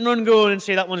the unbeaten run going and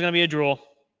say that one's going to be a draw.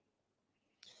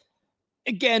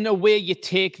 Again, away you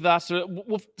take that.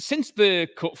 So since the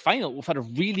cup final, we've had a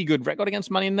really good record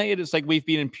against Man United. It's like we've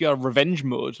been in pure revenge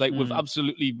mode. Like we've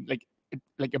absolutely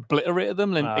like obliterated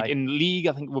them. Like in league,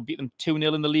 I think we beat them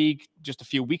 2-0 in the league just a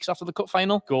few weeks after the cup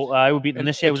final. We beat them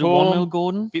this year. Was it 1-0,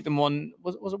 Gordon? Beat them one.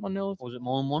 Was it 1-0? Was it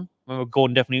more than 1? Remember,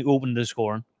 Gordon definitely opened the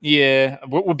scoring. Yeah,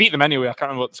 we beat them anyway. I can't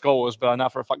remember what the score was, but I know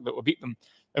for a fact that we beat them,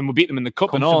 and we beat them in the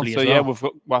cup and all. So yeah,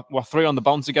 we're 3 on the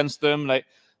bounce against them. Like.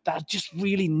 They're just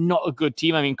really not a good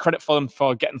team. I mean, credit for them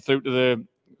for getting through to the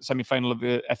semi-final of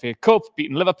the FA Cup,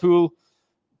 beating Liverpool.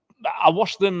 I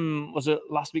watched them, was it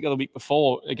last week or the week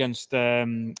before, against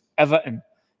Everton,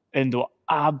 and they were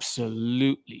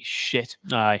absolutely shit.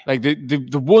 Aye. Like, they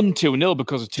won 2-0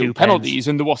 because of two penalties,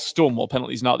 and there were still more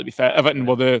penalties now, to be fair. Everton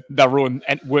were their own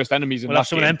worst enemies in that game.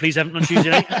 Some of them, please, Everton on Tuesday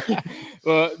night.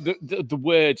 But they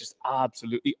were just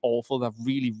absolutely awful. They're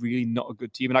really, really not a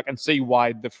good team. And I can see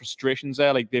why the frustration's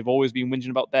there. Like, they've always been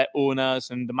whinging about their owners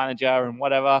and the manager and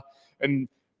whatever. And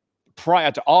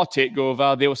prior to our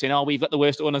takeover, they were saying, we've got the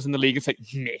worst owners in the league. It's like,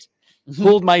 mate,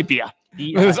 hold my beer.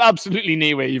 There's absolutely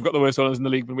no way you've got the worst owners in the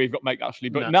league when we've got Mike Ashley.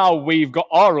 But now we've got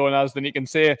our owners, then you can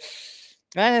say,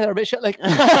 they're a bit shit. Like,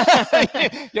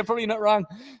 you're probably not wrong.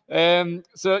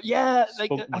 So yeah,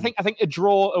 like, I think a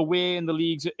draw away in the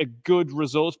league's a good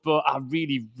result, but I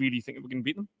really, really think we can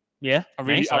beat them. Yeah, I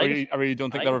really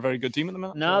don't think they're a very good team at the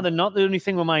minute. No, they're not. The only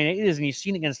thing with Man United is, and you've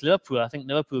seen against Liverpool, I think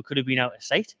Liverpool could have been out of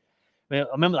sight. I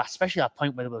remember that, especially that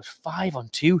point where there was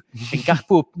 5-on-2 and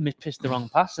Gakpo pissed the wrong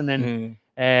pass, and then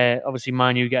obviously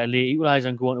Man U get a late equaliser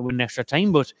and go on to win extra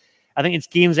time. But I think it's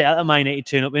games that Man United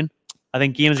turn up in. I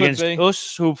think games against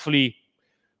us, hopefully,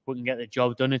 we can get the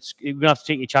job done. You're gonna have to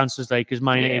take your chances, like, because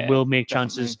Man United will make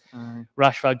chances.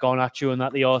 Rashford, Garnacho, and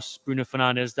that they are Bruno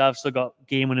Fernandes. They've still got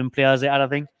game-winning players there, I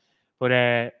think. But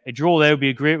a draw there would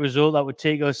be a great result. That would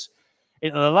take us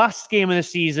into the last game of the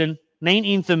season,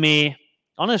 19th of May.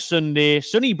 On a Sunday,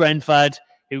 sunny Brentford,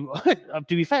 who,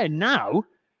 to be fair, now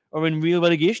are in real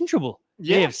relegation trouble.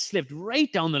 Yeah. They have slipped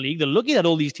right down the league. They're lucky that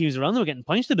all these teams around them are getting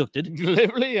points deducted.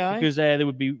 Literally, yeah. Because they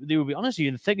would be honestly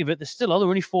in the thick of it. They're still they're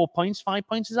only 4 points, 5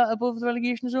 points is that above the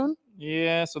relegation zone?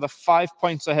 Yeah, so they're 5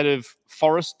 points ahead of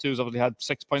Forest, who's obviously had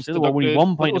 6 points deducted. They're only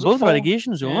 1 point above the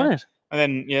relegation zone, wasn't it? And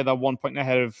then, they're 1 point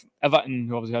ahead of Everton,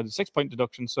 who obviously had a 6-point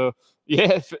deduction. So,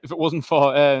 yeah, if it wasn't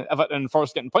for Everton and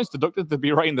Forest getting points deducted, they'd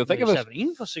be right in the thick of it.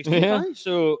 17 for 65. Yeah.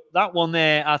 So, that one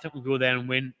there, I think we'll go there and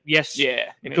win. Yes,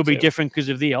 it could be different because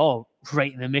if they are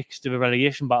right in the mix of a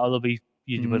relegation battle, they'll be,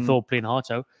 you would have thought, playing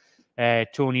hearts out.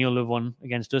 Tony will have won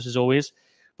against us, as always.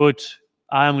 But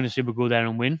I'm going to say we'll go there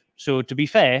and win. So, to be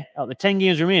fair, out of the 10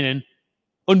 games remaining,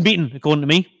 unbeaten, according to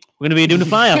me. We're going to be doing the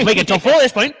flyer. Make it top 4 at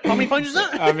this point. How many points is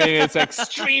that? I mean, it's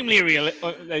extremely real.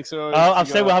 Like, so I've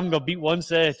said we haven't got beat once.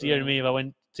 Do you know me? If I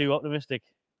went too optimistic,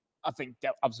 I think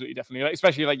absolutely, definitely. Like,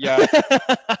 especially like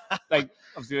like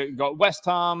obviously you've got West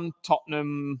Ham,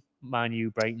 Tottenham, Man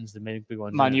U, Brighton's the big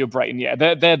ones. Man U, Brighton, yeah,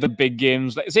 they're the big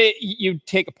games. Like, say you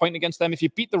take a point against them if you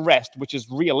beat the rest, which is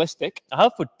realistic. I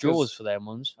have put draws for them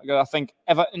ones. I think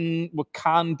Everton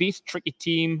can beat, tricky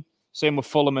team. Same with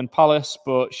Fulham and Palace,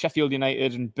 but Sheffield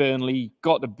United and Burnley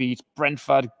got to beat.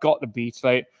 Brentford got to beat.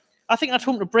 Like, I think I'd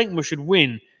home to Brighton we should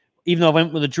win, even though I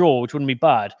went with a draw, which wouldn't be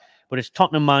bad. But it's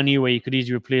Tottenham, Man U, where you could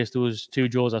easily replace those 2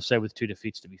 draws I've said with 2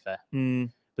 defeats, to be fair.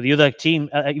 But the other team,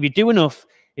 if you do enough,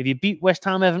 if you beat West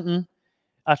Ham, Everton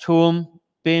at home,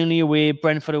 Burnley away,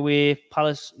 Brentford away,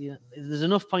 Palace, there's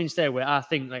enough points there where I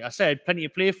think, like I said, plenty to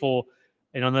play for.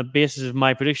 And on the basis of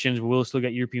my predictions, we will still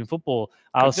get European football.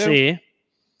 I'll say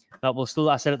that we'll still,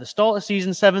 I said at the start of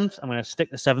season 7th, I'm going to stick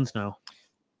to 7th now.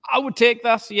 I would take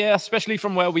that, yeah, especially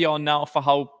from where we are now for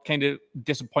how kind of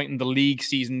disappointing the league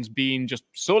season's been, just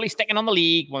solely sticking on the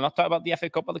league. We're not talking about the FA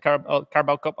Cup or the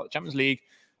Carabao Cup or the Champions League.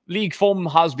 League form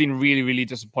has been really, really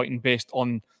disappointing based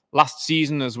on last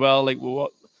season as well. Like,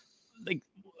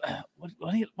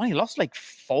 when he lost like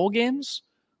 4 games?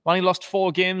 When he lost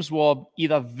 4 games, were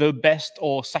either the best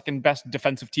or second best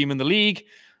defensive team in the league.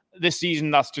 This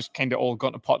season, that's just kind of all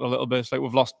gone to pot a little bit. It's like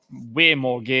we've lost way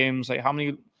more games. Like, how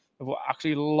many have we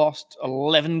actually lost?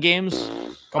 11 games.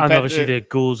 And obviously the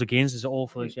goals against is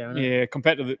awful this year, isn't it? Yeah,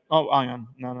 compared to the... Oh, hang on.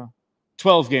 No.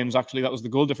 12 games, actually. That was the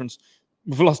goal difference.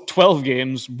 We've lost 12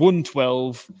 games, won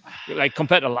 12. Like,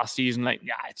 compared to last season, like,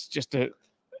 yeah, it's just a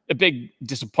big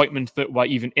disappointment that we're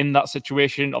even in that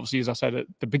situation. Obviously, as I said at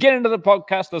the beginning of the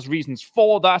podcast, there's reasons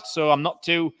for that. So I'm not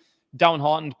too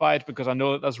downhearted by it because I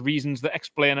know that there's reasons that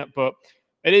explain it. But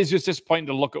it is just disappointing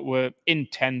to look at we're in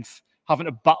 10th, having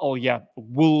to battle your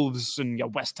Wolves and your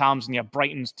West Hams and your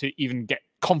Brightons to even get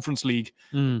Conference League.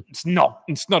 It's not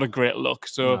a great look.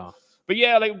 So, no. But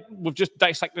yeah, like we've just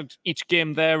dissected each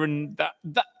game there, and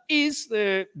that is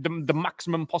the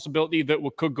maximum possibility that we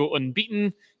could go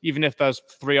unbeaten, even if there's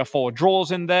 3 or 4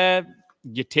 draws in there.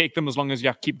 You take them as long as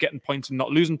you keep getting points and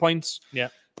not losing points. Yeah.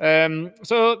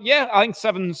 So yeah, I think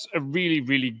 7's a really,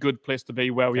 really good place to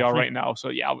be where we are right now. So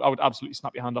yeah, I would absolutely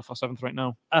snap your hand off for 7th right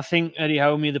now. I think Eddie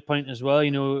Howe made the point as well.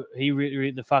 You know, he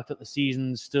reiterated the fact that the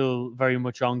season's still very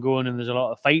much ongoing and there's a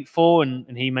lot of fight for. And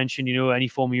he mentioned, you know, any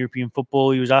form of European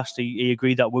football he was asked, he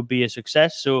agreed that would be a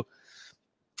success. So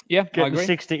yeah, I agree.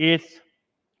 6th to 8th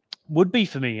would be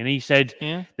for me. And he said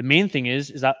the main thing is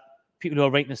that people who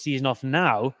are writing the season off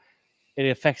now, it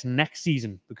affects next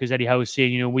season because Eddie Howe was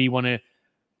saying, you know, we want to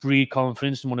breed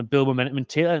confidence and want to build momentum and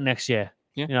take that next year.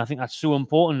 Yeah. You know, I think that's so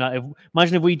important. That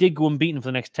imagine if we did go unbeaten for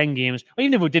the next 10 games, or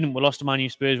even if we didn't, we lost to Man U,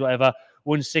 Spurs, whatever,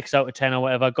 won 6 out of 10 or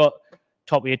whatever, got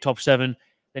top 8, top 7,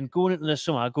 then going into the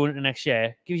summer, going into next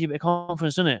year, gives you a bit of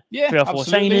confidence, doesn't it? Yeah, 3 or 4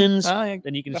 signings,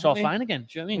 then you can start flying again.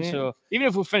 Do you know what I mean? Yeah. So even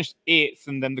if we finished 8th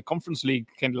and then the Conference League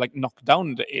kind of like knocked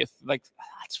down to 8th, like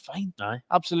that's fine.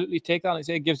 Absolutely take that.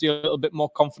 It gives you a little bit more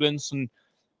confidence and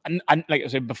like I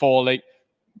said before, like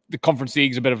the Conference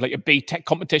League is a bit of like a B-Tech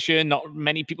competition. Not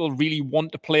many people really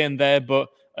want to play in there, but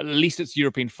at least it's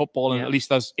European football and at least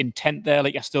there's intent there.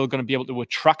 Like you're still going to be able to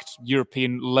attract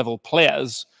European level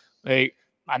players. Like,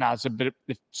 and as a bit,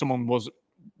 if someone was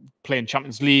playing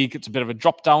Champions League, it's a bit of a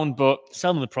drop down, but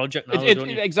sell them the project now, don't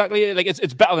you? Exactly. Like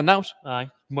it's better than out. Aye,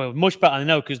 well, much better than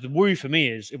now because the worry for me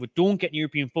is if we don't get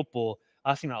European football,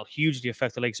 I think that'll hugely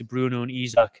affect the likes of Bruno and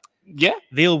Isak. Yeah,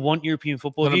 they'll want European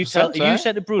football. If you said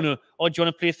to Bruno, "Oh, do you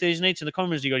want to play Thursday nights in the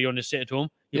Conference League, or do you want to sit at home?"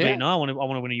 You'll be like, "No, I want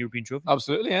to win a European trophy."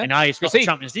 Absolutely, yeah. And it's not the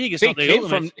Champions League. It's not the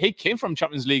ultimate. He came from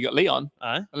Champions League at Lyon,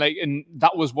 and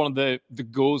that was one of the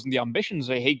goals and the ambitions.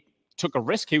 He took a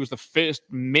risk. He was the first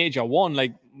major one,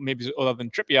 like maybe other than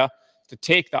Trippier, to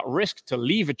take that risk to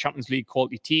leave a Champions League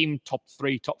quality team, top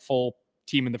 3, top 4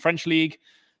 team in the French league,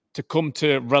 to come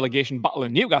to relegation battle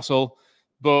in Newcastle.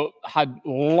 But had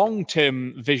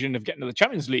long-term vision of getting to the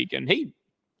Champions League, and he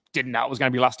didn't know it was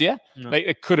going to be last year. No. Like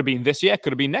it could have been this year,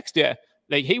 could have been next year.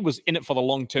 Like he was in it for the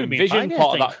long-term vision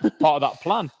part of that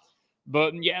plan.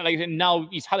 But yeah, like now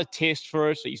he's had a taste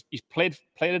for it. He's played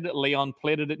it at Lyon,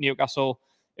 played it at Newcastle.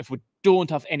 If we don't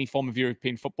have any form of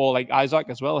European football, like Isaac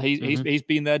as well, he's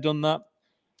been there, done that.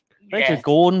 Like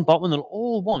Gordon, Botman, they'll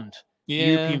all want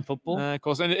European football, of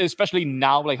course, and especially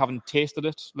now, like having tasted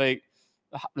it, like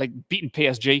beating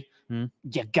PSG,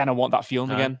 you're gonna want that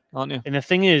feeling again, aren't you? And the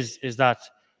thing is that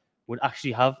we'd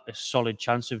actually have a solid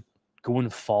chance of going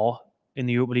far in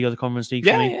the Europa League or the Conference League.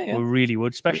 Yeah. We really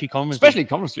would, especially Conference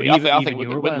League. I think we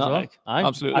could win that.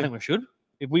 Absolutely, I think we should.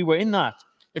 If we were in that,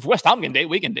 if West Ham can do it,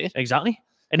 we can do it. Exactly.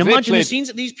 And imagine the scenes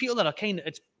that these people that are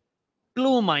it's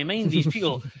blowing my mind. These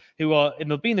people who are,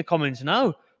 and they'll be in the comments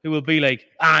now. who will be like,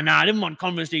 nah, I didn't want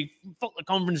Conference League. Fuck the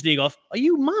Conference League off. Are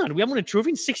you mad? We haven't won a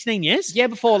trophy in 69 years. Yeah,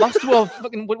 before last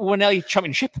fucking won a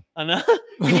championship. And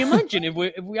can you imagine if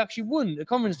we actually won the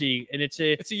Conference League and it's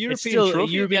a European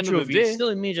trophy? A European trophy. It's still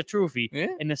a major trophy. Yeah.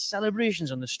 And the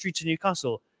celebrations on the streets of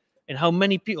Newcastle, and how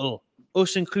many people,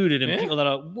 us included, and people that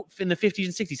are in the 50s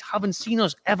and 60s, haven't seen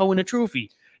us ever win a trophy.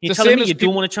 You're telling me you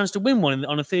don't want a chance to win one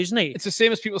on a Thursday night? It's the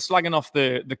same as people slagging off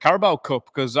the Carabao Cup,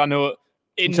 because I know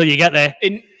until you get there.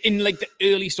 In like the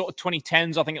early sort of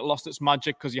 2010s, I think it lost its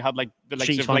magic because you had like the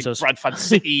likes of sponsors. like Bradford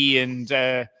City and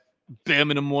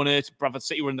Birmingham won it. Bradford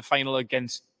City were in the final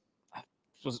against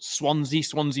was it Swansea.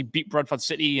 Swansea beat Bradford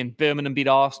City and Birmingham beat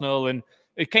Arsenal, and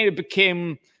it kind of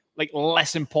became like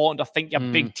less important. I think your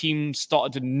big teams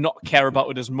started to not care about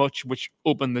it as much, which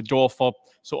opened the door for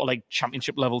sort of like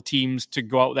championship level teams to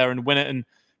go out there and win it. And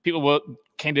people were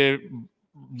kind of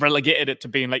relegated it to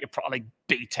being like a like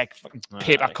big tech fucking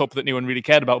paper cup that no one really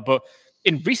cared about. But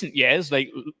in recent years, like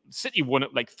City won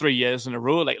it like 3 years in a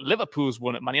row, like Liverpool's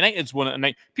won it, Man United's won it, and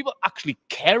like people actually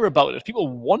care about it. People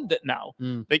want it now.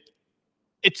 Like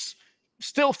it's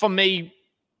still for me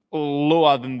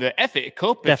lower than the FA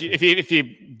Cup. If you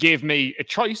gave me a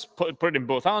choice, put it in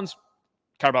both hands,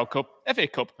 Carabao Cup, FA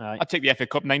Cup, I'd take the FA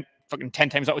Cup 10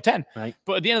 times out of 10. Right.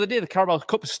 But at the end of the day, the Carabao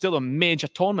Cup is still a major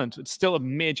tournament. It's still a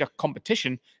major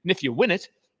competition. And if you win it,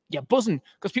 you're buzzing.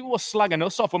 Because people were slagging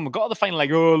us off when we got to the final,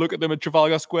 like, oh, look at them at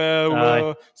Trafalgar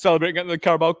Square, celebrating getting the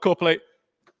Carabao Cup. Like,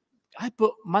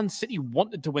 but Man City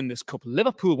wanted to win this cup.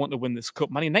 Liverpool wanted to win this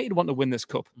cup. Man United wanted to win this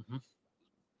cup.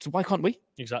 So why can't we?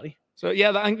 Exactly. So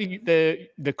yeah, I think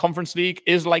the Conference League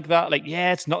is like that. Like,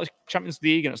 yeah, it's not a Champions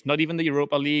League and it's not even the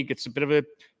Europa League. It's a bit of a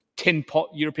tin pot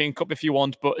European Cup if you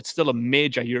want, but it's still a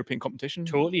major European competition.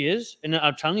 Totally is. And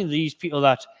I'm telling you, these people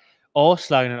that are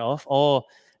slagging it off or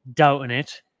doubting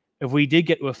it, if we did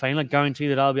get to a final, I guarantee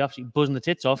that I'll be absolutely buzzing the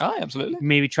tits off. Absolutely.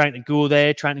 Maybe trying to go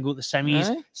there, trying to go to the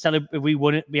semis. If we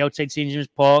won it, be outside St James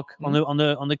Park on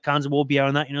the cans of war beer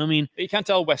and that. You know what I mean? You can't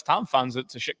tell West Ham fans that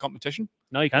it's a shit competition.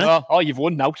 No, you can't. Oh, you've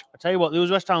won now. I tell you what, those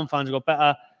West Ham fans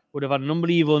would have had an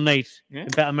unbelievable night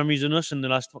and better memories than us in the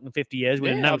last fucking 50 years.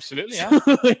 Absolutely. Yeah.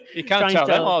 You can't tell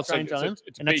them. Oh, it's a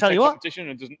big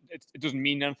competition. It doesn't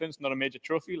mean anything. It's not a major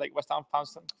trophy. Like West Ham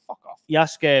fans, fuck off. You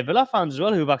ask Villa fans as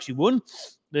well, who've actually won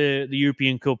the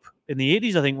European Cup in the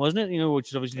 80s, I think, wasn't it? You know, which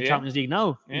is obviously the Champions League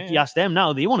now. You ask them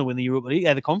now, they want to win the Europa League,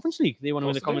 the Conference League. They want to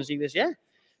win the Conference League this year.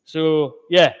 So,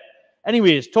 yeah.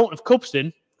 Anyways, talking of cups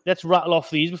then, let's rattle off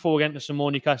these before we get into some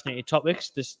more Newcastle United topics.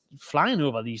 Just flying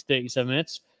over these 37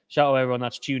 minutes. Shout out to everyone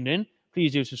that's tuned in.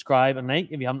 Please do subscribe and like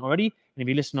if you haven't already. And if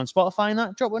you listen on Spotify and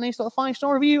that, drop a nice little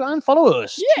 5-star review and follow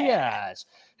us. Yes.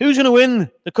 Who's going to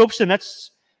win the cups then?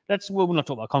 We'll not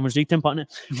talk about Conference League, Tim Patton.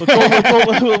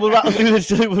 We'll rattle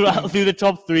through the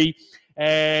top three.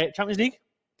 Champions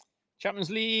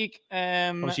League.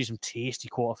 Obviously, some tasty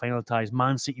quarterfinal ties.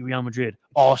 Man City, Real Madrid,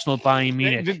 Arsenal, Bayern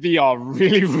Munich. They are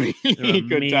really, really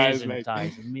good ties. Amazing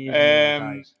ties.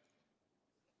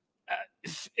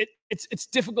 It's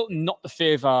difficult not to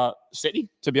favour City,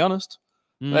 to be honest.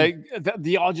 Like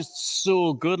they are just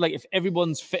so good. Like if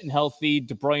everyone's fit and healthy,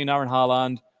 De Bruyne, Aaron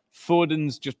Haaland,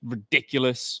 Foden's just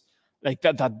ridiculous. Like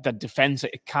that defense,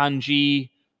 like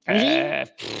Kanji, that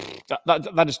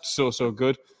is so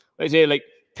good. I say like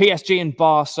PSG and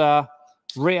Barca,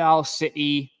 Real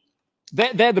City,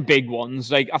 they're the big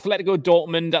ones. Like Atletico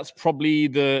Dortmund, that's probably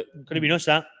the could have been us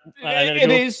that.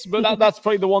 It is, but that's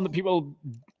probably the one that people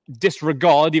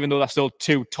disregard, even though they're still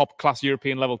two top-class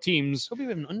European level teams. Could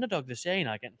be an underdog this year,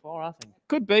 getting 4, I think.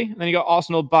 Could be. And then you got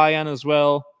Arsenal, Bayern as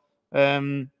well.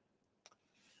 I'd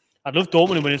love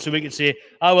Dortmund to win it so we could say,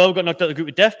 oh, well, we got knocked out of the group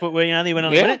of death, but they went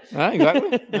on to win it.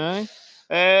 Exactly.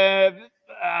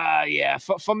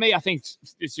 For me, I think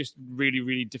it's just really,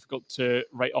 really difficult to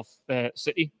write off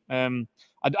City. I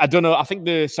don't know. I think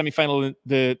the semi-final,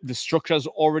 the structure has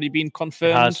already been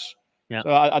confirmed. It has. Yeah.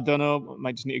 So I don't know. I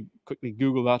might just need to quickly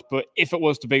Google that. But if it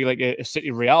was to be like a City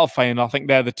Real final, I think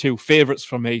they're the two favourites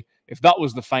for me. If that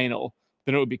was the final,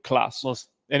 then it would be class. Well,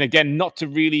 and again, not to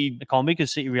really... It can't be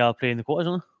because City Real play in the quarters,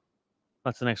 isn't it?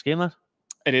 That's the next game, that.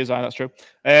 It is, that's true.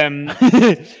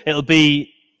 It'll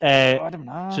be... I don't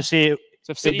know. So say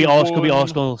City could be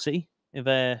Arsenal City. If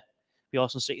be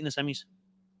Arsenal City in the semis.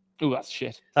 Oh, that's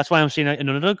shit. That's why I'm saying an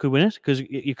underdog could win it, because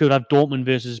you could have Dortmund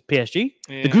versus PSG.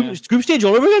 Yeah. The group stage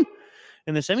all over again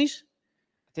in the semis. I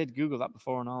did Google that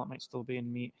before and all. It might still be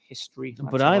in me history.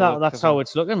 But that's how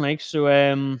it's looking like. So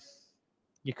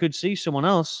you could see someone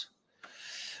else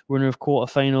winner of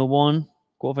quarterfinal 1,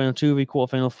 quarterfinal 2,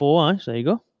 quarterfinal 4. So there you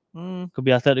go. Could be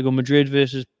Atletico Madrid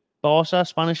versus Barca.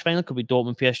 Spanish final could be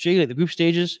Dortmund PSG, like the group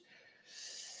stages.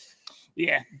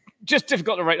 Yeah, just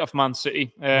difficult to write off Man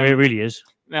City. It really is.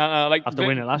 Like after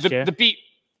winning it last year, the beat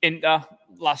Inter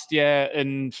last year,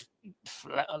 and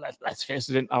let's face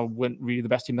it, Inter weren't really the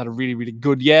best team. They had a really, really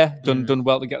good year, done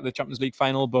well to get to the Champions League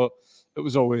final, but it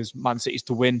was always Man City's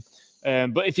to win.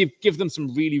 But if you give them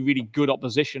some really, really good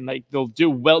opposition, like they'll do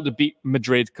well to beat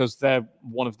Madrid because they're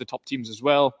one of the top teams as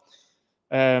well.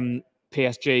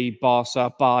 PSG,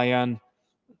 Barca, Bayern.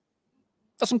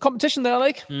 There's some competition there,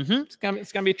 like. It's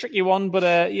gonna be a tricky one,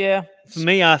 but yeah. For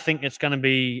me, I think it's gonna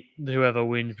be whoever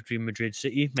wins between Madrid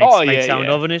City. Might sound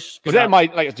ominous, because they're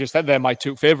like I just said, they're my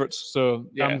two favourites. So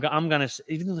yeah, I'm gonna,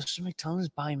 even though there's so many talents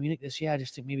Bayern Munich this year, I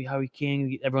just think maybe Harry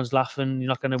Kane. Everyone's laughing. You're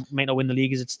not might not win the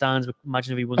league as it stands, but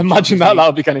imagine if he won. Imagine that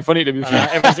would be kind of funny to be fair.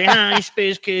 Everyone's saying,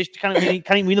 Spurs cursed, can't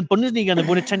even win the Bundesliga, and they've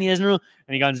won it 10 years in a row,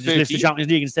 and he goes just lifts the Champions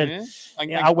League instead.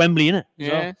 At Wembley, innit?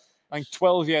 Yeah, I think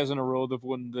 12 years in a row they've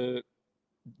won the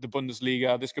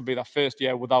Bundesliga. This could be their first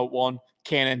year without one.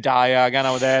 Kane and Dyer again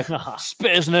out there,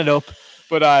 spursing it up.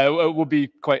 But it would be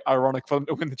quite ironic for them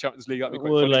to win the Champions League. That'd be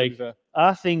quite funny.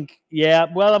 I think, yeah.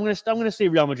 Well, I'm gonna say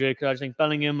Real Madrid because I just think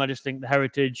Bellingham. I just think the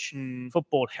heritage,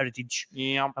 football heritage.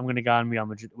 Yeah, I'm gonna go on Real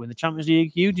Madrid to win the Champions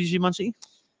League. Did you see Man City?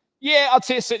 Yeah, I'd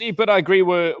say City, but I agree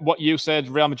with what you said.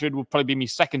 Real Madrid will probably be my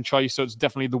second choice, so it's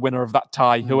definitely the winner of that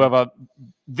tie. Whoever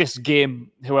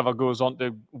goes on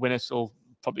to win it will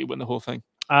probably win the whole thing.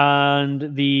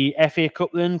 And the FA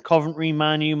Cup then, Coventry,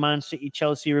 Man U, Man City,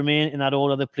 Chelsea remain in that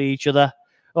order. They play each other.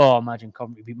 Oh, imagine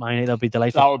Coventry beat Man United. That'd be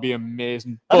delightful. That would be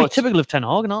amazing. That'd be typical of Ten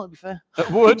Hag, and all, to be fair.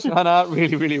 It would, and I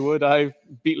really, really would. I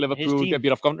beat Liverpool, get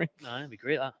beat off Coventry. No, that'd be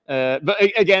great, that. But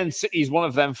again, City's one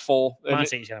of them four. Man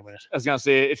City's going to win it. I was going to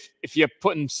say, if you're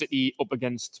putting City up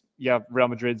against Real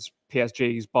Madrid's,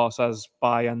 PSG's, Barca's,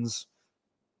 Bayern's,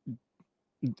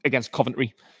 against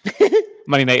Coventry,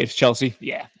 Man United, Chelsea,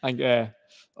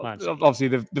 obviously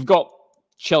they've got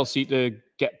Chelsea to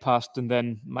get past, and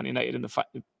then Man United in the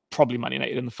probably Man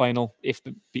United in the final if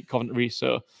they beat Coventry.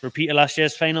 So repeat of last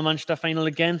year's final, Manchester final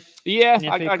again. Yeah,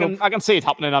 I can see it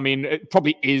happening. I mean, it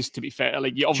probably is, to be fair.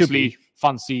 Like, you obviously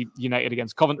fancy United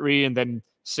against Coventry, and then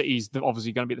City's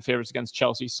obviously going to be the favourites against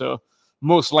Chelsea. So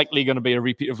most likely going to be a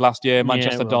repeat of last year,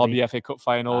 Manchester Derby, FA Cup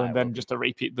final, and then just a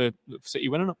repeat the City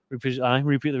winning it.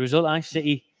 Repeat the result.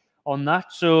 City on that.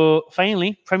 So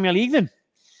finally, Premier League then.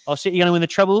 Or City going to win the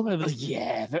treble?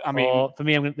 Yeah, I mean, for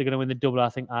me, they're going to win the double. I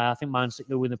think Man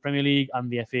City will win the Premier League and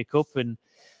the FA Cup. And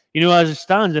as it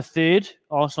stands, they're third.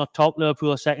 Arsenal top,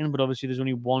 Liverpool are second. But obviously, there's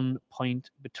only 1 point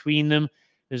between them.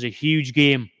 There's a huge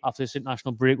game after this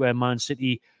international break where Man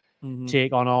City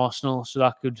take on Arsenal. So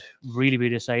that could really be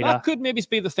decided. That could maybe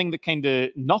be the thing that kind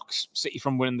of knocks City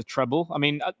from winning the treble. I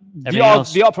mean, they are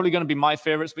probably going to be my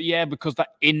favourites. But yeah, because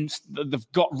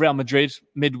they've got Real Madrid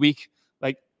midweek.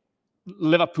 Like,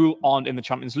 Liverpool aren't in the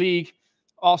Champions League.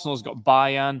 Arsenal's got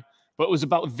Bayern. But it was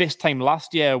about this time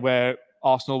last year where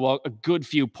Arsenal were a good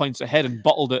few points ahead and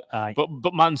bottled it.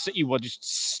 But Man City were just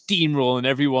steamrolling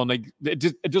everyone. Like,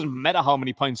 it doesn't matter how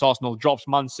many points Arsenal drops.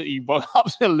 Man City were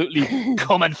absolutely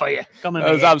coming for you. There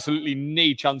was absolutely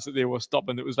no chance that they were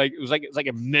stopping. It was like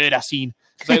a murder scene.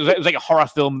 It was like a horror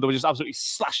film. They were just absolutely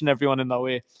slashing everyone in their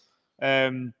way.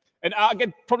 And I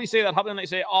could probably say that happening. Like,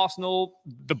 say, Arsenal,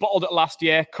 they bottled it last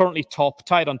year, currently top,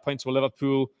 tied on points with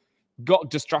Liverpool, got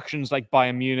distractions like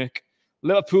Bayern Munich.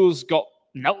 Liverpool's got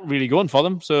not really going for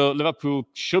them, so Liverpool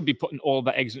should be putting all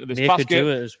their eggs into this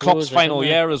basket. Klopp's final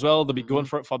year as well, they'll be going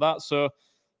for it for that. So,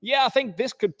 yeah, I think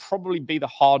this could probably be the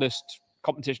hardest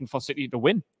competition for City to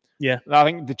win. Yeah. I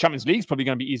think the Champions League is probably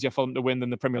going to be easier for them to win than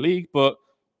the Premier League, but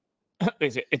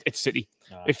it's City.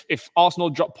 If Arsenal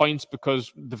drop points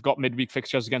because they've got midweek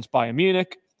fixtures against Bayern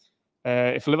Munich,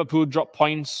 if Liverpool drop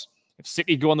points, if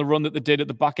City go on the run that they did at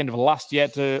the back end of last year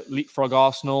to leapfrog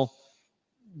Arsenal,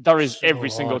 there is every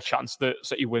single chance that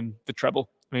City win the treble.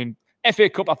 I mean, FA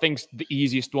Cup, I think, is the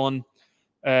easiest one.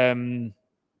 I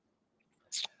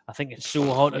think it's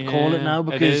so hard to call it now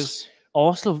because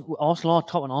Arsenal are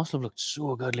top, and Arsenal have looked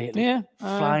so good lately. Yeah,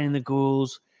 flying the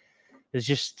goals. There's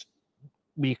just,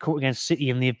 when you come against City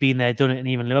and they've been there, done it, and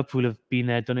even Liverpool have been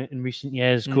there, done it in recent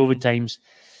years, COVID times.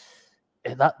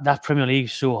 That Premier League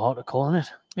is so hard to call, isn't it?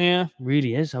 Yeah, it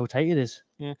really is. How tight it is.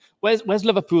 Yeah, where's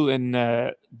Liverpool in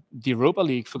the Europa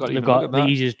League? They've got the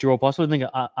easiest draw possible. I think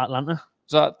at Atlanta.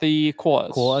 Is that the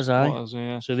quarters? Quarters, aye.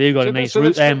 Yeah. So they've got a nice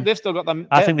route. They've still got them.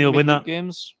 I think they'll win that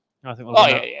games. I think. They'll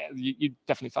win that. Yeah. You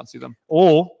definitely fancy them.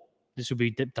 Or this would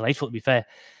be delightful, to be fair.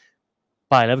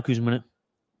 Bayer Leverkusen win it.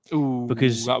 Ooh,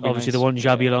 because obviously nice. the one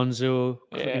Xabi Alonso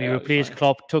replaced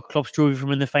Klopp, took Klopp's trophy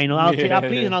from in the final. I'll take that,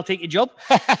 please, and I'll take your job.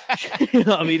 You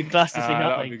know what I mean? Class to see that.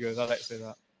 That would be good. I'd like to say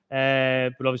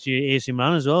But obviously AC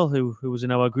Milan as well, who was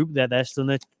in our group. They're still in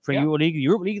the Europa League.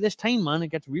 Europa League this time, man, it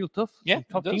gets real tough. Yeah,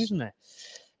 top teams in there.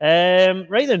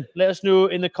 Right then, let us know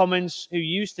in the comments who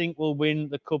you think will win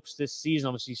the cups this season.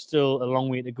 Obviously, still a long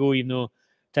way to go, even though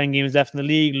 10 games left in the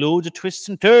league, loads of twists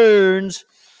and turns.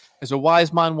 As a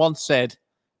wise man once said,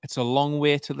 it's a long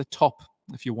way to the top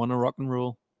if you want to rock and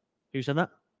roll. Who said that?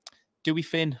 Dewey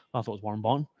Finn. I thought it was Warren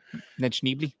Barton. Ned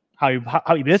Schneebly.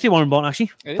 Happy birthday, Warren Barton,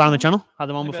 actually. Found the channel. Had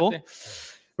them on before.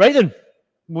 Right then,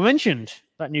 we mentioned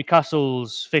that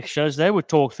Newcastle's fixtures there. We'll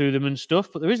talk through them and stuff,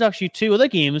 but there is actually 2 other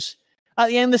games at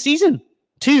the end of the season.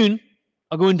 Toon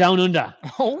are going down under.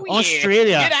 Oh, yeah.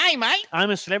 Australia. G'day, mate.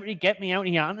 I'm a celebrity. Get me out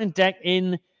here. And deck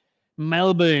in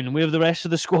Melbourne with the rest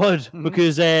of the squad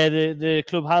because the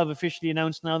club have officially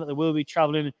announced now that they will be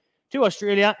travelling to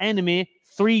Australia end of May.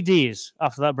 3 days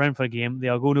after that Brentford game, they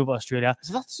are going over to Australia.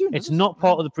 So that's soon. It's not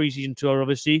part of the pre-season tour,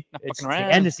 obviously. It's the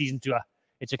end of season tour.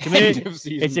 It's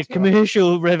a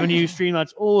commercial revenue stream.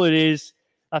 That's all it is.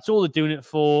 That's all they're doing it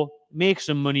for. Make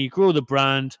some money, grow the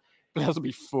brand. Players will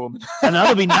be foaming. And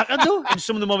that'll be knackered, though. And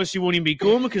some of them obviously won't even be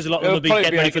going because a lot of them will be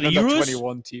getting ready for the Euros.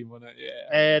 21 team, won't it?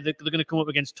 Yeah. They're going to come up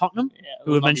against Tottenham,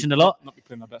 who we've mentioned a lot. Not be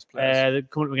playing their best players. They're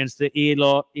coming up against the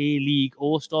A-League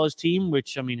All-Stars team,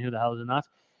 which, I mean, who the hell is in that?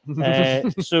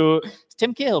 So is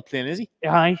Tim Cahill playing, is he?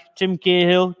 Hi, Tim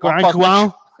Cahill, Grant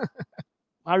Kowal,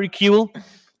 Harry Kewell. To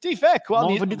be fair,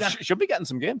 Kowal should be getting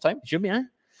some game time. Should be, eh?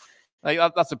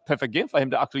 Like that's a perfect game for him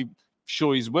to actually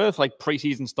show his worth. Like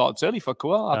pre-season starts early for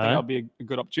Kowal. I think that'll be a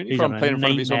good opportunity for him playing in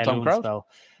front of his hometown crowd.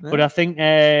 Yeah. But I think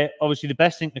obviously the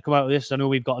best thing to come out of this, I know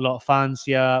we've got a lot of fans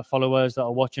here, followers that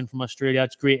are watching from Australia.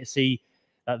 It's great to see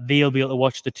that they'll be able to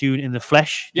watch the Toon in the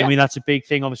flesh. Yeah. I mean, that's a big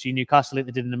thing. Obviously, Newcastle, like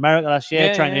they did in America last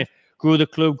year, trying to grow the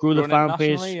club, grow the fan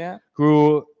base,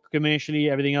 grow commercially,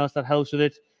 everything else that helps with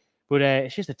it. But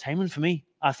it's just the timing for me.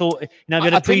 I thought, they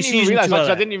had a pre-season. I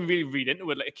didn't even really read into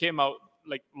it. Like it came out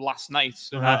like last night.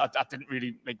 So I didn't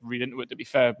really read into it, to be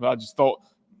fair. But I just thought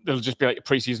it'll just be like a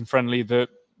pre-season friendly.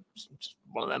 Just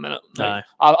one of them in it. Like,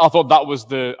 I thought that was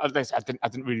I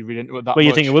didn't really read into it that much. Well,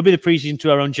 you think it would be the pre-season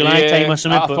tour around July time or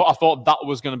something? I thought that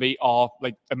was going to be our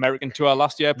like American tour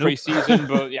last year, pre-season.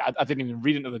 But yeah, I didn't even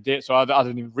read into the date, so I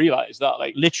didn't even realize that.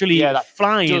 Like literally, that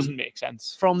flying doesn't make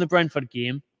sense from the Brentford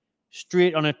game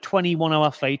straight on a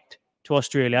 21-hour flight to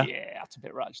Australia. Yeah, that's a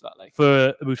bit rich, that like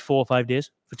for about 4 or 5 days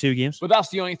for 2 games. But that's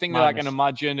the only thing that I can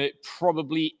imagine. It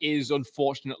probably is,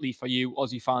 unfortunately for you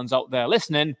Aussie fans out there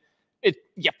listening.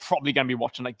 You're probably going to be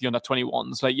watching like the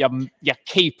under-21s. Like your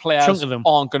key players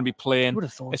aren't going to be playing,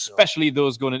 especially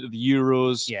those going into the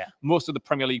Euros. Yeah, most of the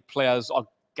Premier League players are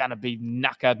going to be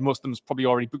knackered. Most of them's probably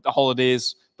already booked the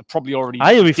holidays. They're probably already.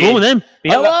 You'll be foaming them.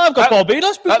 I've got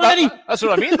Barbados booked already. That's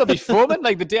what I mean. They'll be foaming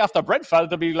like the day after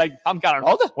Brentford. They'll be like, I'm going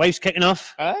holiday. Wife's kicking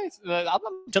off.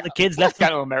 Took the kids left.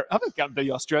 I'm going to be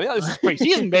Australia. This is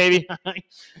pre-season, baby.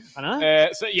 I know.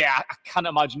 So yeah, I can't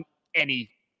imagine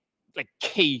any like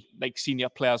key like senior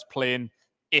players playing,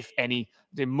 if any.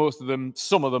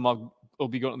 Some of them will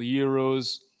be going to the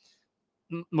Euros.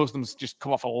 Most of them just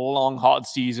come off a long, hard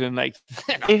season. Like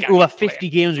over 50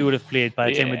 games we would have played by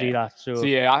the time we do that. So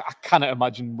yeah, I cannot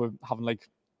imagine we're having like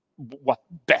what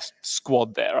best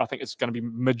squad there. I think it's going to be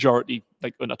majority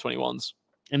like under 21s.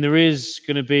 And there is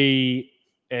going to be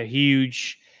a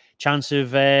huge chance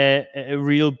of a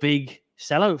real big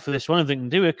sellout for this one if they can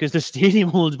do it, because the stadium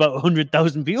holds about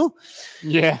 100,000 people.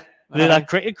 Yeah. That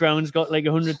cricket ground's got like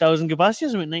 100,000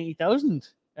 capacity, something 90,000.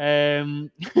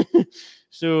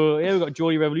 So yeah, we've got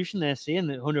Geordie Revolution there saying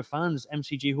that 100 fans,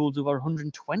 MCG holds over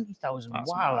 120,000.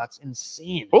 Wow, that's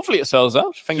insane. Hopefully it sells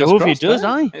out. Fingers crossed. Hopefully it does,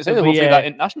 hopefully that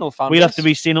international fan. We'll have to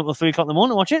be staying up till 3 o'clock in the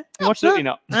morning to watch it. Absolutely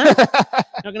not. Not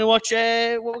going to watch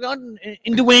what we got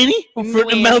in Dewaney in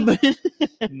front of Melbourne.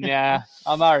 Nah,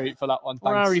 I'm alright for that one.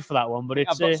 We're alright for that one, but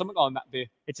I've got something on that day.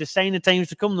 It's a sign of times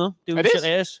to come, though. It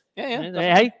is. Yeah.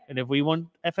 Hey, and if we want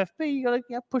FFP, you got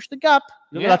to push the gap.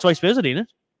 That's why Spurs are doing it.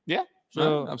 Yeah.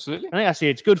 So absolutely, I think I say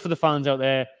it's good for the fans out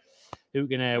there who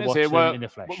can watch them in the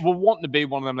flesh. We're wanting to be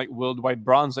one of them like worldwide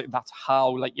brands. Like that's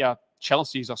how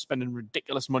Chelsea's are spending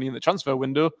ridiculous money in the transfer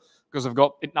window because they've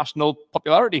got international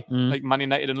popularity. Like Man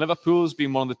United and Liverpool's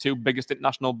been one of the 2 biggest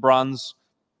international brands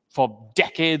for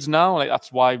decades now. Like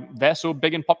that's why they're so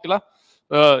big and popular.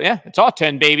 Yeah, it's our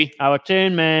turn, baby. Our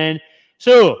turn, man.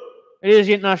 So it is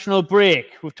the international break.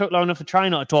 We've took long enough to try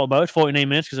not to talk about it, 49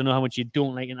 minutes, because I know how much you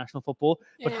don't like international football.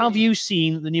 But have you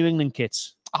seen the New England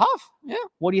kits? I have, yeah.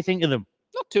 What do you think of them?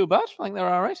 Not too bad. I think they're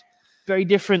all right. Very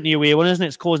different, the away one, isn't it?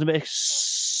 It's causing a bit of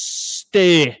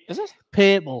stir. Is it?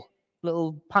 Purple.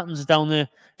 Little patterns down there.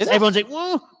 Everyone's like,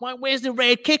 whoa, where's the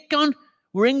red kit gone?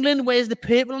 We're England. Where's the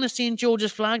purple on the St.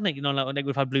 George's flag? Like, like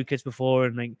we've had blue kits before,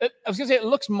 and like I was gonna say it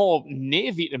looks more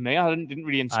navy to me. I didn't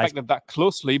really inspect it that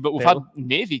closely, but we've had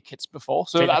navy kits before.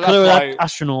 So that's why that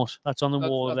astronaut that's on the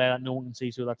wall there that no one can see.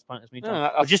 So that's fine.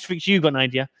 But just for you, got an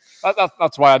idea.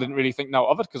 That's why I didn't really think now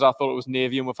of it, because I thought it was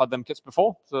navy and we've had them kits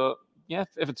before. So yeah,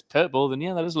 if it's purple, then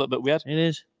yeah, that is a little bit weird. It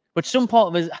is. But some part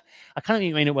of it, I can't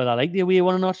even mind it whether I like the away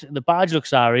one or not. The badge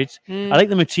looks alright. I like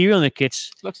the material on the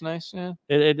kits. Looks nice, yeah.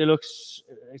 It looks,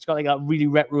 it's got like that really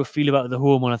retro feel about the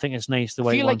home one. I think it's nice the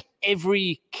way. I feel like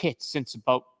every kit since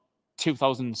about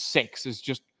 2006 has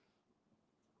just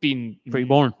been pretty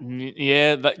boring.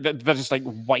 Yeah, they're just like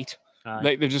white.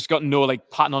 Like they've just got no like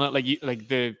pattern on it. Like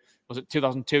the. Was it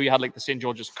 2002? You had like the St.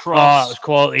 George's cross. Oh, that was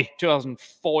quality.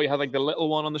 2004, you had like the little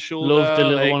one on the shoulder. Loved the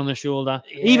little one on the shoulder.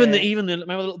 Yeah. Even the remember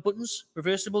the little buttons,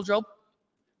 reversible job.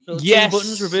 Yes,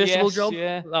 buttons, reversible job.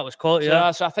 Yeah, that was quality.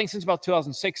 So I think since about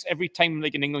 2006, every time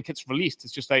like an England kit's released,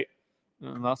 it's just like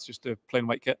that's just a plain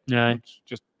white kit. Yeah, it's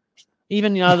just.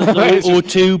 Even the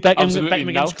 0-2 Beckham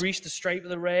against Greece, the stripe of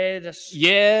the red. That's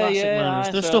classic,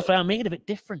 man. There's stuff like that, make it a bit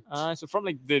different. So from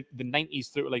like the 90s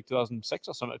through to like 2006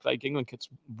 or something, like England kits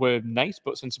were nice,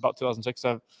 but since about 2006,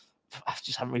 I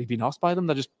just haven't really been asked by them.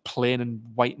 They're just plain and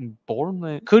white and boring.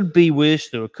 Like. Could be worse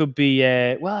though. It could be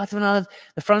well, I don't know.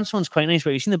 The France one's quite nice,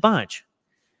 but you've seen the badge.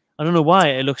 I don't know why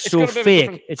it looks so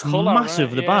fake. It's color,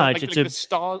 massive. Right? The badge. It's like the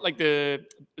star, like the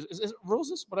is it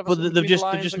roses, whatever. But they've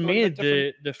just made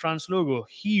the France logo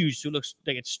huge, so it looks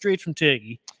like it's straight from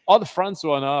Turkey. Oh, the France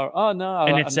one. Oh no,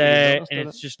 and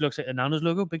it just looks like the Nando's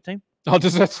logo, big time. Oh,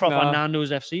 does it? Proper Nando's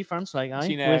FC France, like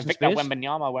seen Victor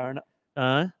Wembanyama wearing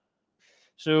it.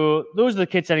 So those are the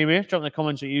kits anyway. Drop in the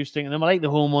comments what you think of them. I like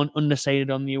the home one, undecided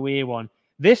on the away one.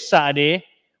 This Saturday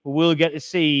we'll get to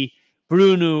see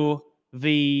Bruno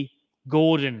v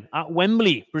Gordon at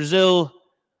Wembley. Brazil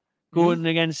going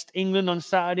against England on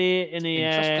Saturday in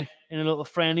a little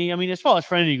friendly. I mean, as far as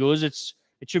friendly goes, it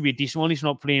should be a decent one. He's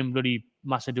not playing bloody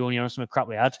Macedonia or some crap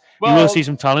we had. Well, you will see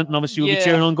some talent, and obviously we'll be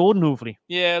cheering on Gordon, hopefully.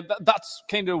 Yeah, that's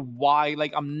kind of why,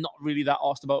 like, I'm not really that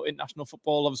asked about international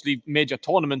football. Obviously, major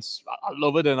tournaments, I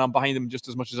love it, and I'm behind them just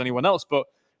as much as anyone else. But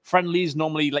friendlies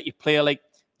normally let you play like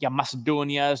your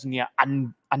Macedonias and your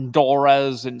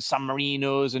Andorras and San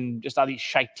Marinos and just all these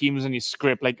shite teams, and you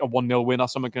scrape like a 1-0 win or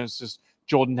something against just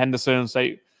Jordan Henderson and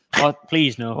say, what?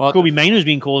 Please no. What? Kobe Maino's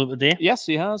been called up today. Yes,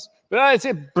 he has. But I'd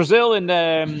say Brazil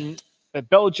and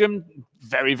Belgium,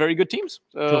 very, very good teams.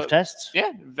 Tough tests.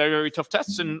 Yeah, very, very tough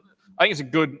tests. And I think it's a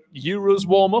good Euros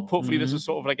warm-up. Hopefully this is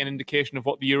sort of like an indication of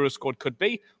what the Euro squad could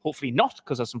be. Hopefully not,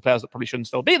 because there's some players that probably shouldn't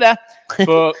still be there.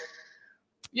 But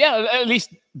yeah, at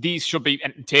least these should be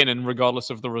entertaining regardless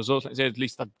of the result. At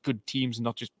least they're good teams and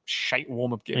not just shite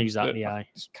warm-up games. Exactly, yeah.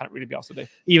 Just can't really be asked today.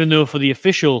 Even though for the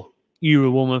official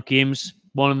Euro warm-up games,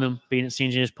 one of them being at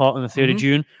St. James Park on the 3rd of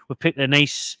June, we picked a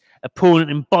nice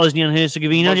opponent in Bosnia and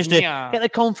Herzegovina just to get the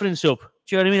confidence up.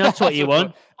 Do you know what I mean? That's what you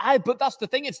want. But that's the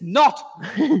thing. It's not.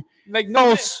 Like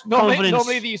false confidence.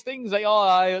 Normally these things, like,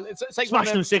 it's like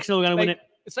smash them 6-0, we're going to win it.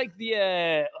 It's like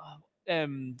the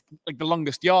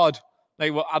longest yard.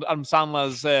 Like what Adam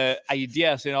Sandler's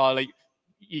idea, like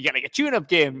you get like a tune-up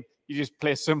game, you just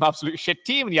play some absolute shit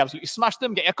team and you absolutely smash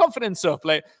them, get your confidence up.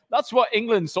 Like that's what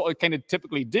England sort of kind of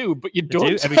typically do, but you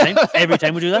don't. Every time. Every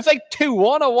time we do that. It's like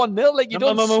 2-1 or 1-0. Like you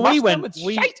don't smash them. It's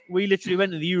shite. We literally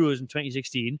went to the Euros in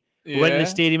 2016. We went to the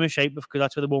stadium in shape because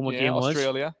that's where the warm-up game was.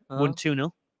 Australia. Won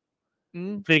 2-0.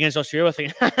 Played against Australia, I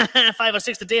think 5 or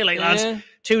 6 a day, like lads.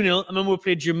 2-0. And then we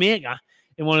played Jamaica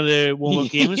in one of the warm-up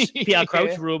games. Peter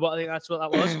Crouch, robot, I think that's what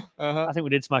that was. I think we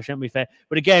did smash them, to be fair.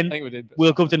 But again, I think we did.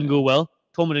 World Cup didn't go well.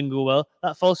 Tournament didn't go well.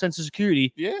 That false sense of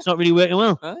security, it's not really working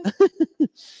well.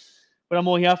 But I'm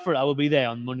all here for it. I will be there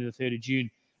on Monday the 3rd of June.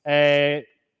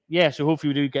 So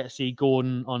hopefully we do get to see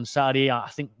Gordon on Saturday. I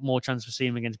think more chance for seeing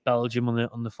him against Belgium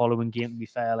on the following game, to be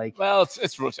fair. Well,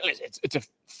 it's a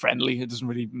friendly. It doesn't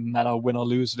really matter win or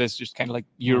lose. It's just kind of like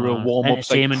Euro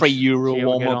warm-ups, like pre-Euro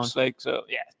warm-ups. It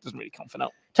doesn't really count for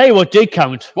now. Tell you what did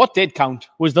count. What did count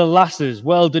was the lasses.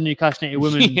 Well done, Newcastle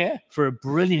United women, for a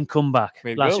brilliant comeback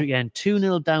last weekend.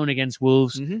 2-0 down against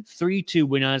Wolves, 3-2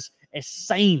 winners. A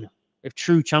sign of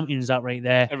true champions, that right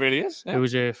there. It really is. It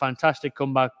was a fantastic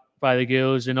comeback by the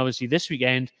girls, and obviously this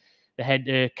weekend they head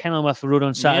to Kenilworth Road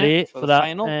on Saturday for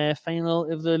that final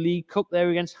of the League Cup there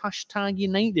against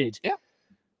 #United. Yeah,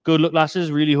 good luck,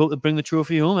 lasses. Really hope they bring the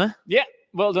trophy home. Yeah,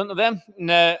 well done to them.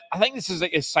 And, I think this is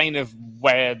like a sign of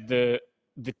where the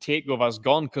takeover has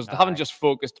gone, because they haven't just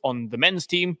focused on the men's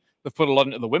team; they've put a lot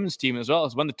into the women's team as well.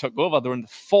 As when they took over, they're in the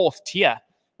 4th tier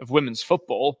of women's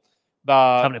football.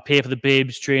 Having to pay for the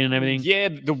babes training and everything. Yeah,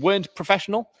 they weren't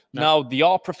professional. Now they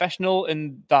are professional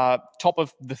in the top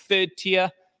of the 3rd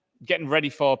tier, getting ready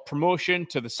for promotion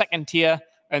to the 2nd tier,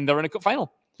 and they're in a cup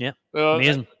final. Yeah,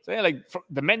 amazing. So yeah, like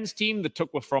the men's team that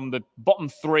were from the bottom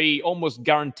 3, almost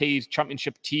guaranteed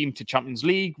championship team to Champions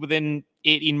League within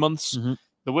 18 months.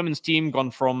 The women's team gone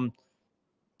from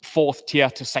 4th tier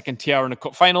to 2nd tier in a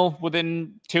cup final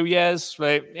within 2 years.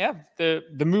 Right? Yeah,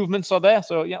 the movements are there.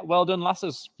 So yeah, well done,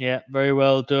 lasses. Yeah, very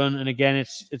well done. And again,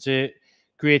 it's a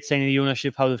great sign of the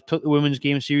ownership how they've took the women's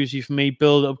game seriously for me,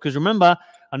 build up. Because remember,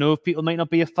 I know people might not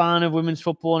be a fan of women's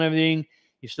football and everything.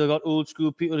 You've still got old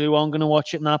school people who aren't going to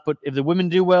watch it and that. But if the women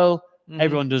do well,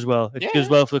 everyone does well. It does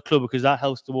well for the club because that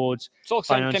helps towards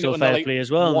financial fair play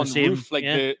as well. One roof,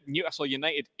 the Newcastle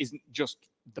United isn't just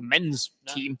the men's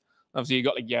team. Obviously, you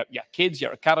got like your kids,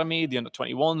 your academy, the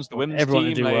under-21s, the women's everyone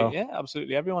team. Do well. Yeah,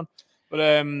 absolutely everyone. But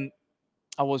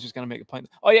I was just going to make a point.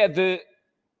 Oh yeah, they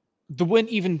weren't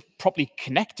even properly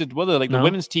connected, were they? Like the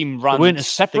women's team ran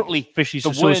separately. Officially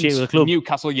associated with the club.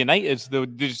 Newcastle United, they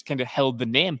just kind of held the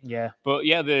name. Yeah. But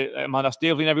yeah, the Amanda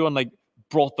Staveley and everyone like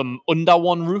brought them under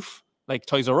one roof, like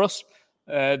Toys R Us.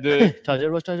 Toys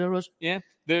R Us. Yeah.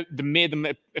 They made them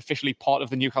officially part of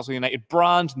the Newcastle United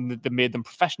brand, and they made them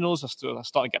professionals. They're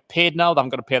starting to get paid now. They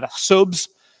haven't got to pay their subs.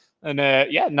 And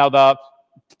now they're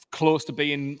close to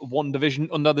being one division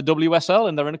under the WSL,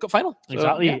 and they're in a cup final. So,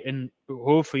 exactly. Yeah. And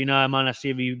hopefully, Amanda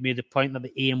Staveley made the point that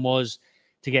the aim was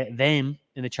to get them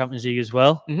in the Champions League as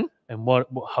well. And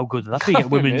how good would that be? Get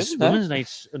women's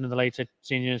nights under the lights at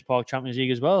St. James Park Champions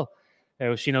League as well.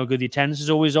 We've seen how good the attendance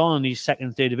is always on these 2nd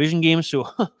and 3rd division games. So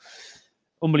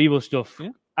unbelievable stuff.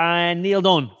 Yeah. And nailed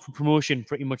on for promotion.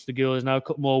 Pretty much the girls now. A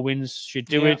couple more wins should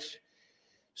do it.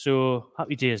 So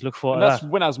happy days. Look forward to that. That's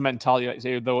winners' mentality. Like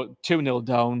say, they were 2-0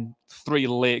 down, 3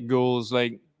 late goals.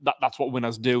 Like that's what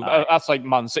winners do. That's like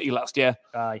Man City last year.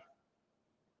 Aye.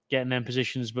 Getting them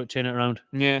positions, but turn it around.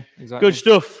 Yeah, exactly. Good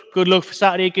stuff. Good luck for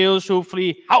Saturday, girls.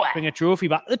 Hopefully, bring a trophy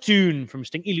back to the tune from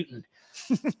Stinky Luton.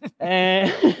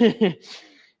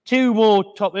 2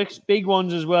 more topics, big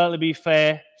ones as well, to be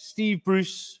fair. Steve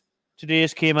Bruce today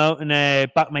has came out and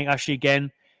backed Mike Ashley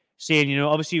again, saying,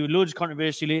 obviously with loads of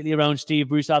controversy lately around Steve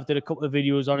Bruce. I've did a couple of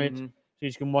videos on it, so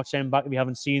you can watch them back if you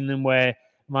haven't seen them, where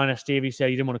Amanda Staveley said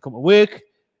he didn't want to come to work. And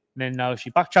then now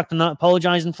she backtracked on that,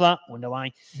 apologising for that. Wonder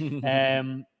why.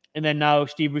 And then now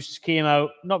Steve Bruce came out,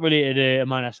 not related to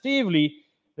Amanda Staveley.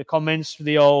 The comments,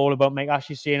 they are all about Mike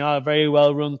Ashley saying, very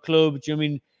well-run club. Do you know what I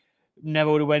mean?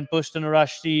 Never would have went bust under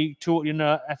Ashley, totally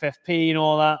FFP and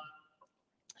all that.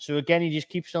 So again, he just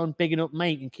keeps on bigging up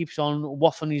Mike and keeps on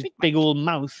waffling his big old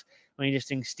mouth when he just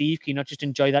thinks, Steve, can you not just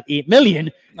enjoy that 8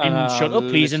 million and shut up,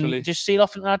 please, and just sail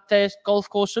off into that golf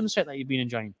course sunset that you've been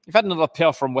enjoying? You've had another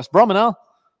pair from West Brom now.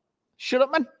 Shut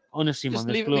up, man. Honestly, just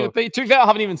man, leave it be. To be fair, I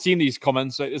haven't even seen these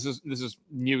comments. Like, this is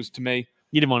news to me.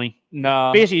 You the money.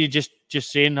 No. Basically, just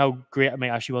saying how great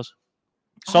Mike Ashley was.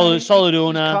 Solid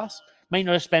owner. Class. Might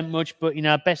not have spent much, but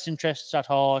best interests at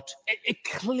heart. It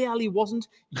clearly wasn't.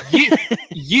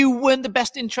 You weren't the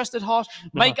best interest at heart.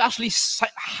 No. Mike Ashley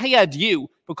hired you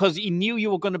because he knew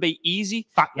you were going to be easy.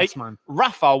 Yes, man.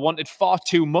 Rafa wanted far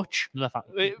too much. No.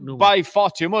 By far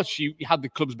too much, you had the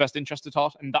club's best interest at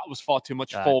heart, and that was far too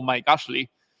much for Mike Ashley.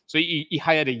 So he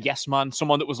hired a yes man,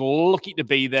 someone that was lucky to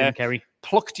be there. Jim Kerry.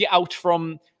 Plucked you out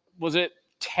from, was it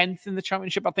 10th in the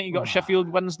championship? I think he got Sheffield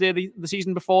Wednesday the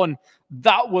season before, and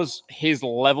that was his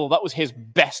level. That was his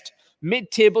best.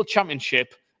 Mid-table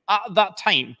championship at that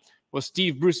time was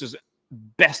Steve Bruce's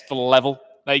best level.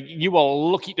 Like, you were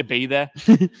lucky to be there.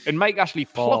 And Mike Ashley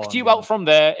plucked you out from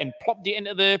there and plopped you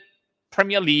into the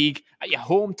Premier League at your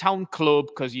hometown club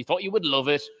because you thought you would love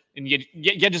it, and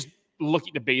you're just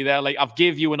lucky to be there. Like, I've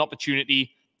gave you an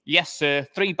opportunity. Yes, sir.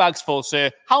 3 bags full,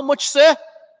 sir. How much, sir?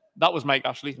 That was Mike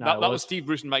Ashley. That was Steve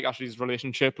Bruce and Mike Ashley's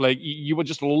relationship. Like, you were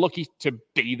just lucky to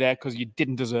be there because you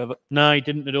didn't deserve it. No, he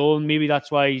didn't at all. And maybe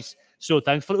that's why he's so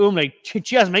thankful to him. Like,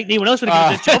 cheers, Mike. No one else would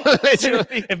have given this job.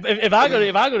 if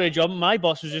I got a job, my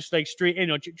boss was just like straight in.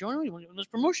 Do you want this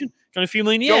promotion? Do you want a few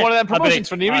million a year? You're one of them promotions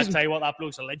for no reason. I'll tell you what, that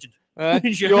bloke's a legend.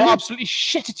 You're absolutely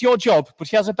shit at your job, but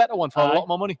he has a better one for a lot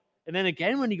more money. And then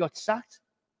again, when he got sacked,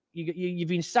 you've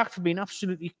been sacked for being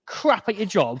absolutely crap at your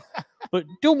job. But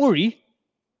don't worry.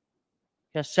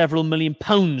 He has several £1 million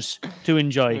to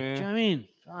enjoy. Yeah. Do you know what I mean?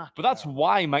 But that's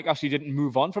why Mike Ashley didn't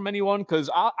move on from anyone, because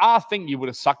I think you would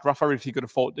have sacked Rafa if he could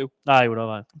afford to. I would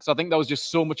have. Because I think there was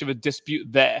just so much of a dispute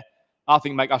there. I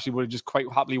think Mike Ashley would have just quite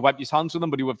happily wiped his hands with them,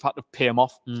 but he would have had to pay him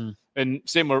off. And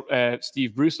same with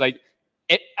Steve Bruce. Like,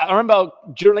 I remember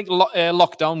during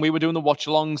lockdown, we were doing the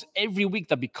watch-alongs. Every week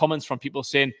there'd be comments from people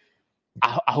saying,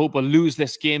 I hope we'll lose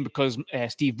this game because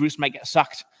Steve Bruce might get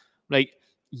sacked. Like,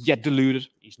 You're deluded.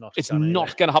 It's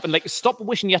not going to happen. Like, stop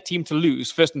wishing your team to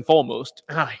lose, first and foremost.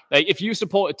 Aye. Like, if you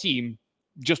support a team,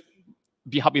 just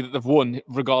be happy that they've won,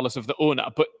 regardless of the owner.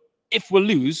 But if we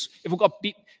lose, if we got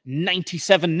beat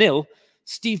 97-0,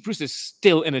 Steve Bruce is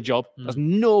still in a job. There's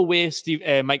no way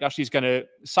Mike Ashley's going to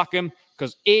sack him,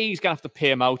 because A, he's going to have to pay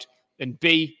him out, and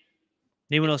B,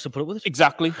 anyone else to put up with it?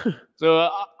 Exactly. So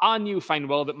I knew fine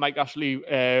well that Mike Ashley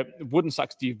wouldn't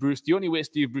sack Steve Bruce. The only way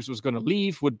Steve Bruce was going to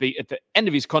leave would be at the end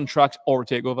of his contract or a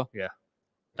takeover. Yeah.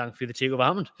 Thankfully, the takeover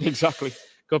happened. Exactly.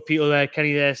 Got people there,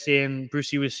 Kenny there saying,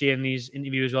 Brucey was saying in these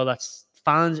interviews as well, that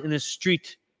fans in the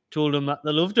street told him that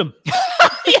they loved him.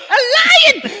 You're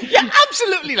lying! You're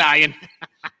absolutely lying.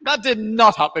 That did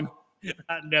not happen.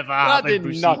 That never happened. That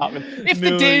did not happen. If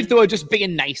they did, they were just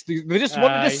being nice. They just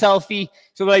wanted a selfie.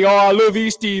 So they're like, oh, I love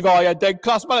you, Steve. Oh, you're dead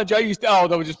class manager. Oh,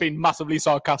 they were just being massively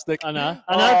sarcastic. I know.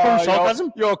 From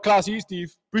sarcasm. You're class, you,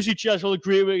 Steve. Brucey, cheers for all the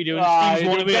great work you're doing. Steve's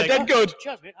one of me. They're good.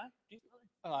 Cheers, mate.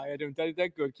 I don't. They're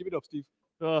good. Keep it up, Steve.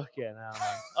 Oh, yeah, no, man.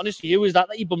 Honestly, who was that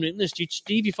you bumped into the street?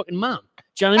 Steve, you fucking man.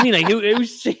 Do you know what I mean? Like, who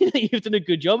was saying that you've done a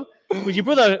good job? Was your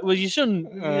brother, was your son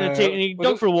taking a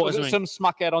dog for a walk or something? Some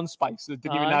smackhead on Spice that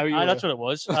didn't even know you were. That's what it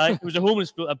was. It was a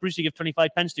homeless Brucey gave 25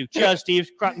 pence to. Cheers, Steve.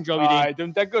 Cracking job you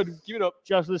did. They're good. Keep it up.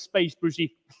 Cheers for the space,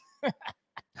 Brucey.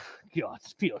 God,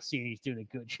 people seeing he's doing a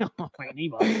good job.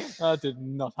 That did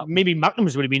not happen. Maybe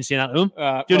McNamara would have been saying that to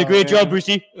him. Doing a great job,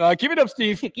 Brucey. Keep it up,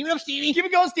 Steve. Keep it up, Stevie. Keep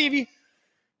it going, Stevie.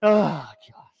 Oh,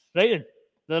 God. Right then.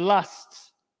 The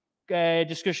last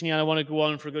discussion here, I want to go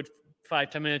on for a good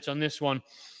 5-10 minutes on this one,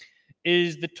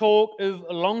 is the talk of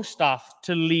Longstaff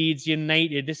to Leeds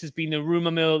United. This has been the rumour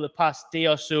mill the past day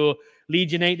or so.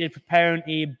 Leeds United preparing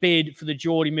a bid for the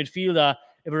Geordie midfielder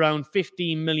of around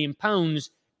 £15 million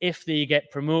if they get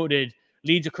promoted.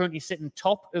 Leeds are currently sitting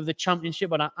top of the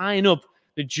Championship and are eyeing up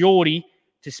the Geordie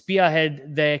to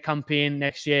spearhead their campaign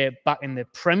next year back in the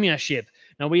Premiership.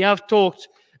 Now, we have talked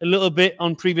a little bit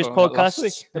on previous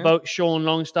podcasts about Sean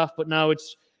Longstaff, but now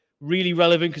it's really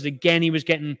relevant because, again, he was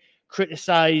getting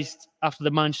criticised after the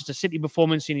Manchester City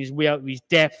performance, seeing his way out of his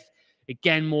depth.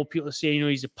 Again, more people are saying,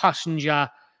 he's a passenger,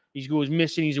 he goes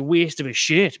missing, he's a waste of a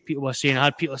shirt. People were saying, I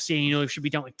had people saying, he should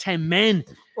be down with 10 men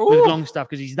with Longstaff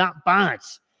because he's that bad.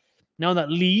 Now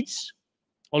that Leeds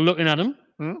are looking at him,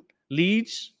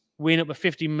 Leeds weighing up a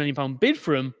 £15 million bid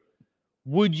for him,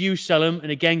 would you sell him?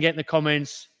 And again, get in the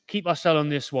comments, keep our sell on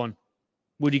this one.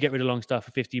 Would you get rid of Longstaff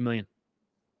for $15 million?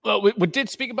 Well, we did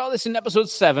speak about this in episode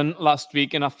 7 last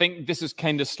week, and I think this is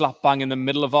kind of slap bang in the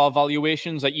middle of our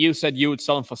valuations. Like, you said you would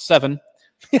sell him for 7.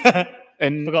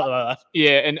 And forgot about that.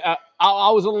 Yeah, and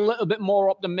I was a little bit more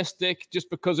optimistic just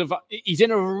because of he's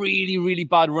in a really, really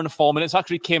bad run of form, and it's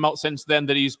actually came out since then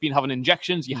that he's been having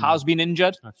injections. He has been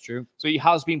injured. That's true. So he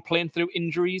has been playing through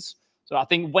injuries. So I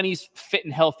think when he's fit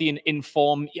and healthy and in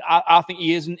form, I think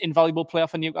he is an invaluable player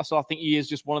for Newcastle. I think he is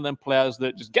just one of them players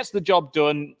that just gets the job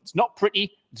done. It's not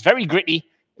pretty. It's very gritty.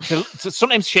 It's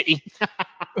sometimes shitty.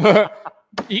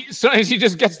 Sometimes he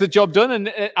just gets the job done,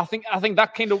 and I think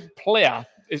that kind of player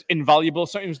is invaluable.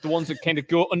 Sometimes the ones that kind of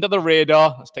go under the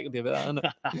radar. Let's take a bit of that, isn't it?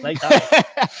 I like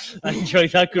that. I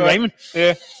enjoyed that. Good, Raymond.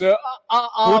 Yeah. So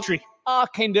poetry. I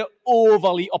kind of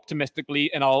overly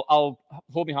optimistically, and I'll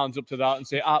hold my hands up to that and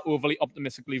say I overly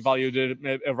optimistically valued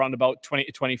it around about 20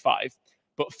 to 25.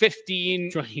 But 15...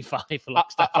 25 for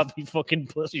Longstaff, I'd be fucking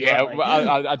plus. Yeah,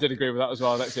 I did agree with that as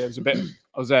well. Let's say it was a bit...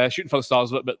 I was shooting for the stars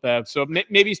a little bit there. So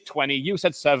maybe it's 20. You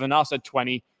said 7, I said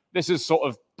 20. This is sort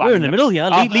of... We're in the middle, yeah.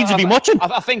 Leeds have been watching.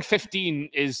 I think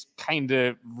 15 is kind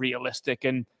of realistic.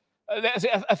 And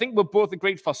I think we're both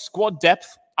agreed for squad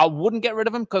depth. I wouldn't get rid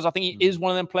of him because I think he is one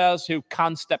of them players who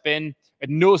can step in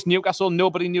and knows Newcastle.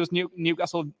 Nobody knows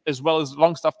Newcastle as well as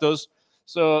Longstaff does.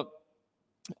 So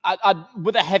I'd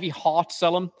with a heavy heart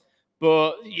sell him.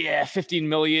 But yeah, 15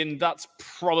 million, that's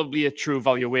probably a true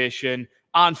valuation.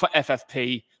 And for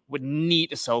FFP, would need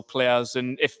to sell players.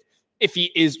 And if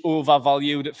he is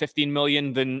overvalued at 15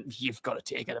 million, then you've got to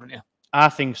take it, haven't you? I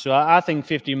think so. I think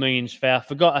 50 million is fair. I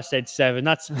forgot I said 7.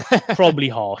 That's probably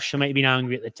harsh. I might have been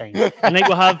angry at the time. And then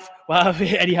we'll have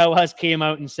Eddie Howe has came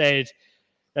out and said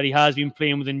that he has been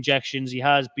playing with injections. He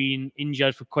has been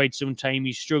injured for quite some time.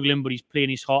 He's struggling, but he's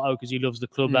playing his heart out because he loves the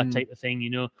club, that type of thing, you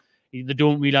know. They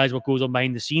don't realise what goes on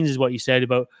behind the scenes is what he said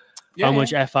about how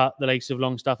much effort the likes of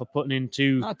Longstaff are putting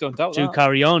into to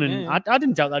carry on. And I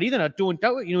didn't doubt that either. I don't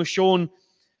doubt it. You know, Sean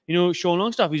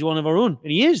Longstaff, he's one of our own.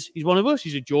 And he is. He's one of us.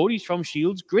 He's a Geordie. He's from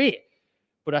Shields. Great.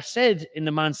 But I said in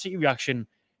the Man City reaction,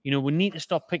 you know, we need to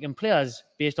stop picking players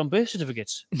based on birth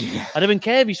certificates. I don't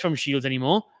care if he's from Shields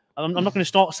anymore. I'm not going to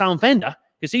start Sam Fender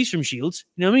because he's from Shields.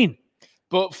 You know what I mean?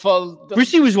 But for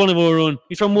Brissy was one of our own.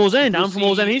 He's from Moore's End. I'm from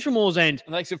Moore's End. He's from Moore's End.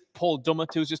 And like if Paul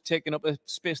Dummett, who's just taking up a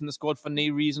space in the squad for no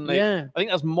reason. Like, yeah. I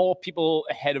think there's more people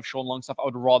ahead of Sean Longstaff I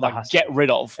would rather get rid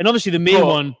of. And obviously the main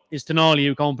one is Tonali,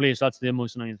 who can't play, so that's the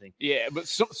most annoying thing. Yeah, but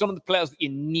some of the players that you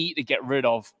need to get rid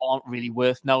of aren't really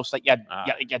worth now. So like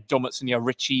your Dummetts and your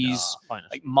Richies,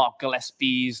 like Mark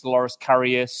Gillespie's, Loris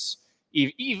Karius,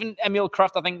 even Emil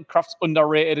Kraft. I think Kraft's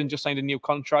underrated and just signed a new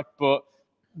contract, but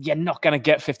you're not going to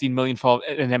get 15 million for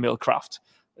an Emil Kraft.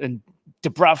 And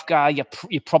Dubravka,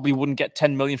 you probably wouldn't get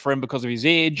 10 million for him because of his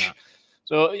age.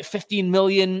 No. So 15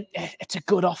 million, it's a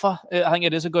good offer. I think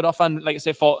it is a good offer. And like I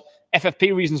say, for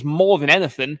FFP reasons more than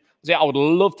anything, I would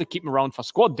love to keep him around for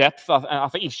squad depth. I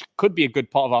think he could be a good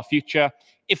part of our future.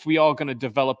 If we are going to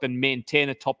develop and maintain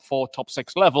a top 4, top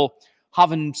 6 level,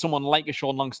 having someone like a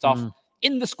Sean Longstaff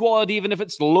in the squad, even if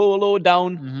it's low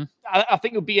down, I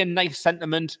think it would be a nice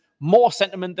sentiment. More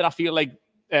sentiment than I feel like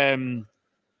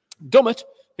Dummett,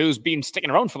 who's been sticking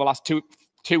around for the last 2,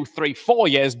 3, 4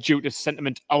 years due to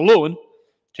sentiment alone.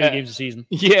 2 games a season.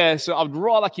 Yeah, so I'd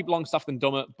rather keep Longstaff than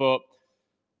Dummett, but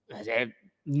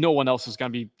no one else is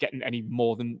going to be getting any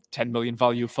more than 10 million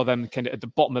value for them kind of at the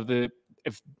bottom of the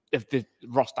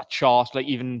roster chart. Like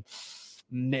even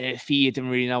Murphy, I didn't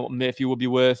really know what Murphy would be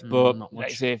worth, but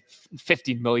like I say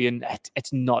 15 million,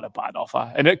 it's not a bad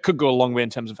offer. And it could go a long way in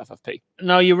terms of FFP.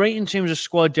 Now, you're right in terms of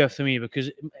squad depth for me,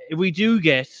 because if we do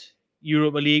get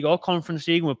Europa League or Conference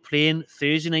League and we're playing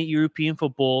Thursday night European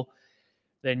football,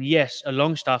 then yes, a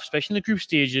Longstaff, especially in the group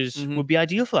stages, would be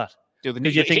ideal for that.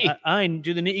 Because you think, I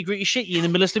do the nitty-gritty shitty in the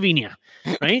middle of Slovenia,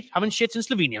 right? Having shits in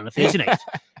Slovenia on a Thursday night.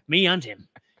 Me and him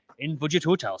in budget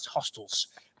hotels, hostels.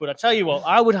 But I tell you what,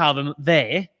 I would have him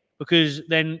there, because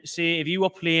then, say, if you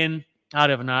were playing, I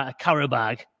don't know, a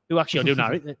Karabag, who actually I do know,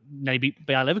 right? Now you beat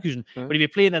Bayer Leverkusen. But if you're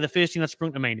playing there, the first thing that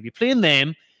sprung to mind, if you're playing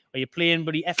them, or you're playing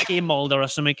buddy FK Mulder or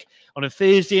something on a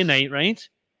Thursday night, right?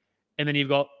 And then you've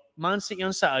got Man City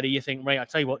on Saturday, you think, right, I'll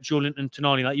tell you what, Joe and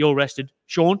Tonali, like, you're rested.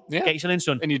 Sean, get yourself in,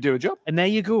 son. And you do a job. And there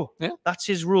you go. Yeah. That's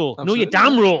his role. Absolutely. Know your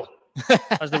damn role,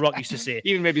 as The Rock used to say.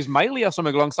 Even maybe it's Miley or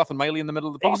something, Longstaff and Miley in the middle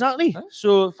of the park. Exactly. Huh?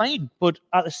 So, fine. But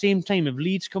at the same time, if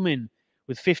Leeds come in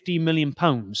with £15 million,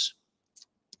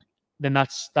 then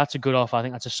that's a good offer. I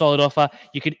think that's a solid offer.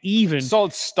 You could even...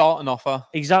 Solid starting offer.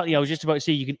 Exactly. I was just about to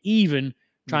say, you could even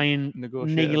try and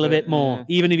niggle a bit more. Yeah.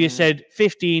 Even if you said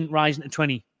 15, rising to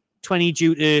 20. 20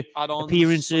 due to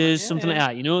appearances, something like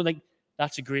that. You know, like,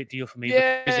 that's a great deal for me.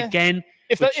 Yeah. Because again...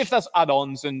 If there's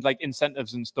add-ons and like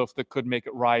incentives and stuff that could make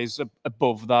it rise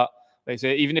above that, like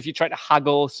say, even if you try to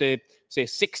haggle, say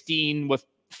 16 with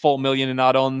 4 million in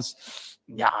add-ons,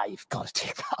 you've got to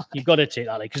take that. You've got to take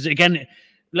that, because again,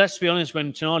 let's be honest,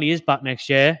 when Tonali is back next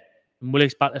year and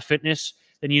Willock's back to fitness,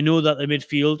 then you know that the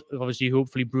midfield, obviously,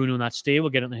 hopefully Bruno and that stay. We'll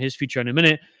get into his future in a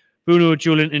minute. Bruno,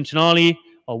 Julian, and Tonali,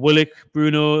 or Willock,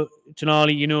 Bruno,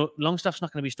 Tonali. You know, Longstaff's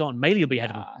not going to be starting. Miley will be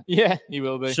ahead of him. Yeah, he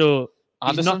will be. So.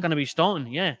 Anderson? He's not going to be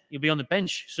starting. Yeah, he'll be on the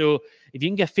bench. So if you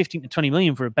can get 15 to 20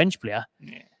 million for a bench player,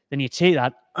 then you take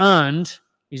that. And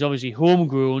he's obviously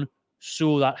homegrown,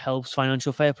 so that helps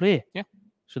financial fair play. Yeah.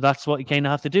 So that's what you kind of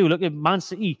have to do. Look, at Man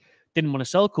City didn't want to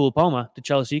sell Cole Palmer to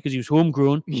Chelsea because he was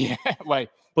homegrown. Yeah, wait.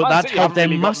 But that helped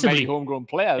them massively. Homegrown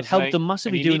players. It helped them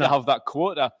massively doing that. To have that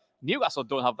quota. Newcastle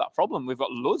don't have that problem. We've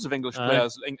got loads of English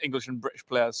players, English and British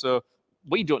players. So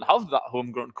we don't have that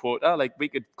homegrown quota. Like, we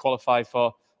could qualify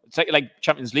for... It's like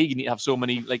Champions League, you need to have so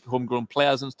many like homegrown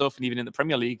players and stuff, and even in the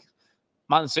Premier League,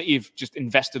 Man City have just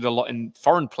invested a lot in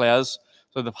foreign players,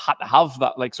 so they've had to have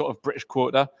that like sort of British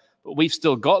quota. But we've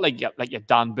still got like your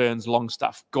Dan Burns,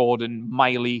 Longstaff, Gordon,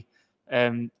 Miley,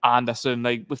 Anderson.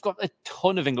 Like, we've got a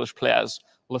ton of English players,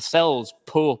 Lascelles,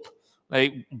 Pope.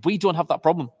 Like, we don't have that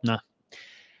problem. No.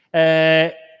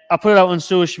 I put it out on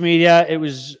social media. It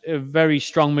was a very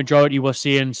strong majority was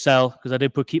saying sell, because I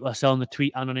did keep us sell on the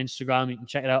tweet and on Instagram. You can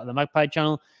check it out on the Magpie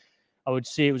channel. I would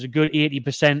say it was a good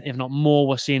 80%, if not more,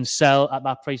 was saying sell at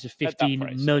that price of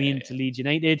 15 million to Leeds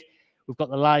United. We've got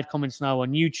the live comments now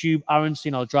on YouTube. Aaron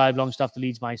saying I'll drive Longstaff to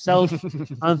Leeds myself.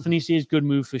 Anthony says good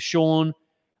move for Sean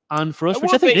and for us,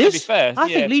 which I think it is. Fair. I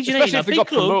think Leeds United, especially if they got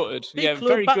promoted. Big club,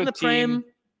 very good team.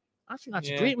 I think that's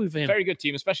a great move for him. Very good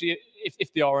team, especially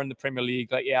if they are in the Premier League.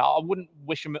 Like, I wouldn't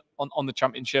wish him on the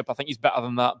Championship. I think he's better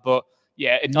than that. But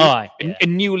a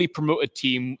newly promoted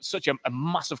team, such a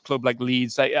massive club like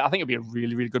Leeds, I think it'd be a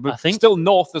really, really good move. I think still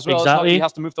north as well. Exactly. He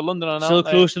has to move to London. Still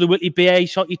close to the Whitley Bay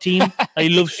hockey team. I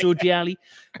love so dearly,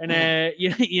 and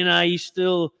he's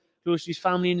still close to his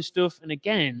family and stuff. And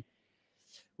again,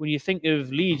 when you think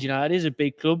of Leeds United, it is a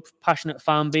big club, passionate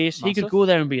fan base. Massive. He could go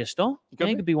there and be a star. He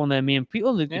could be one of their main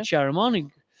people. They could cheer him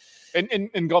on.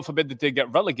 And God forbid that they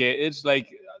get relegated. Like,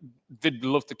 they'd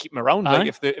love to keep him around. Like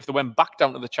if they went back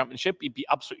down to the Championship, he'd be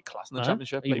absolutely class in the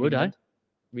Championship. He would,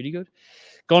 really good.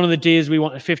 Gone are the days we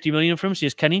wanted 50 million from. So,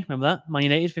 yes, Kenny, remember that? Man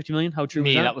United, 50 million. How true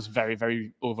was that? That was very,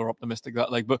 very over optimistic.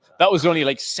 But that was only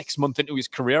like 6 months into his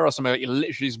career or something. Like, he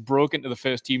literally just broke into the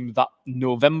first team that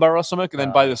November or something. And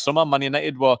then by the summer, Man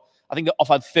United were, I think they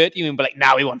offered 30 and be like,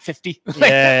 now we want 50.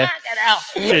 Yeah.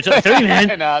 It took 30,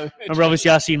 man. Remember,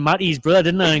 obviously, I seen Matty's brother,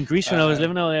 didn't I, in Greece when I was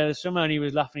living out there this summer, and he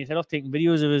was laughing his head off, taking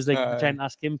videos of us, like, trying to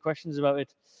ask him questions about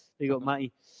it. They got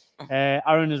Matty.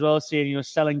 Aaron as well saying,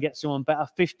 sell and get someone better.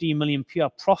 15 million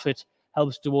pure profit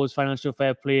helps towards financial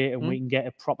fair play, and we can get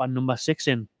a proper number 6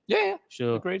 in. Yeah.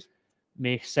 So agreed.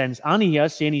 Makes sense. And he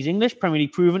is saying he's English, Premier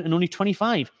League proven, and only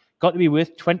 25. Got to be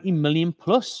worth 20 million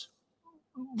plus.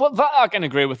 Well, that I can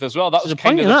agree with as well. That was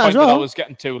kind of the point that I was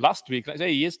getting to last week. Like I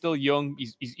say, he is still young.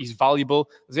 He's valuable.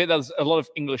 I say there's a lot of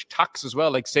English tax as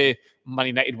well. Like say Man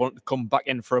United wanted to come back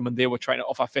in for him and they were trying to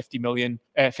offer 15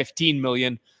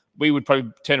 million. We would probably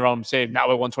turn around and say, now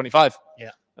we're 125.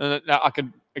 Yeah. And I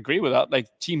could agree with that. Like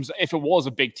teams, if it was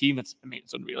a big team, it's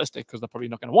unrealistic because they're probably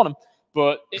not going to want him.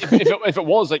 But if it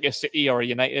was like a City or a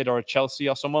United or a Chelsea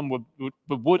or someone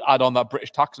would add on that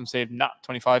British tax and say,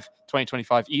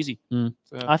 2025 easy. So,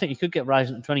 I think you could get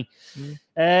rising to 20.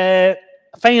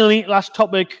 Finally, last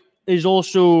topic is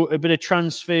also a bit of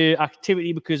transfer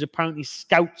activity because apparently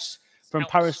scouts from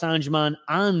Paris Saint-Germain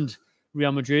and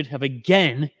Real Madrid have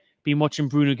again been watching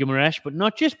Bruno Guimaraes, but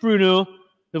not just Bruno.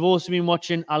 They've also been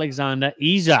watching Alexander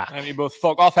Isak. And you both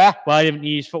fuck off, eh? Why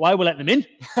we're letting them in?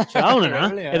 So I don't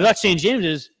know. If that's St. James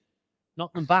is,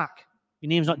 knock them back. Your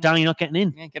name's not down, you're not getting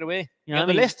in. Yeah, get away. You know get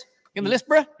on the list. Get on the list,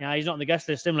 bro. Yeah, he's not on the guest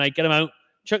list. I'm like, get him out.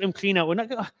 Chuck him clean out. We're not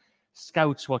going to...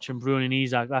 Scouts watching Bruno and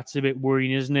Isak. That's a bit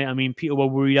worrying, isn't it? I mean, people were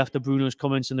worried after Bruno's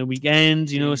comments on the weekend,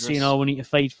 saying, we need to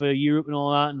fight for Europe and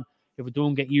all that. And if we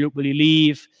don't get Europe, will he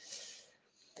leave?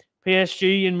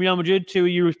 PSG and Real Madrid, two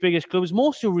of Europe's biggest clubs,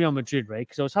 mostly Real Madrid, right?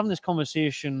 Because I was having this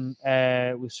conversation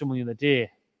with someone the other day.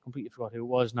 Completely forgot who it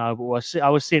was now, but I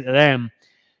was saying to them,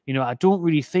 I don't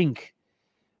really think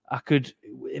I could.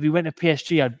 If we went to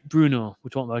PSG, I'd Bruno. We're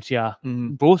talking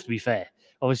about both, to be fair.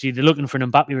 Obviously, they're looking for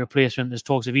an Mbappe replacement. There's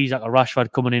talks of Isak or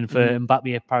Rashford coming in for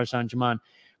Mbappe at Paris Saint-Germain.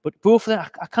 But both of them,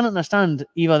 I can't understand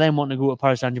either of them wanting to go to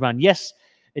Paris Saint-Germain. Yes,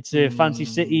 it's a fancy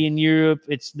city in Europe.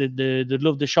 It's the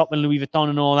love the shop and Louis Vuitton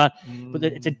and all that. But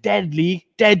it's a dead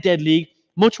league.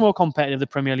 Much more competitive than the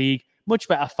Premier League. Much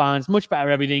better fans. Much better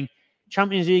everything.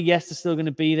 Champions League, yes, they're still going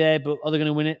to be there, but are they going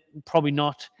to win it? Probably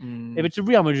not. If it's a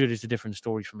Real Madrid, it's a different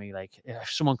story for me. Like if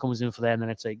someone comes in for them, then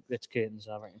it's like it's curtains.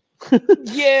 I reckon.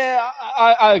 Yeah,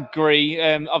 I agree.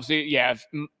 Obviously, yeah.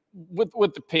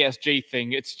 With the PSG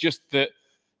thing, it's just that,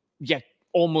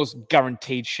 almost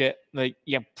guaranteed shit. Like,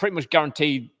 pretty much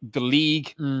guaranteed the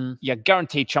league.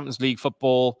 Guaranteed Champions League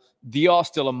football. They are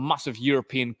still a massive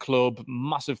European club,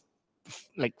 massive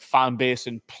fan base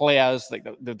and players. Like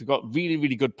they've got really,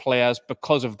 really good players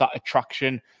because of that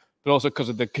attraction, but also because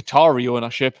of the Qatari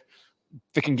ownership.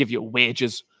 They can give you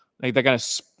wages. Like they're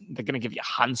gonna give you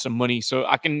handsome money. So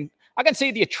I can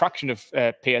see the attraction of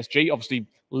PSG. Obviously,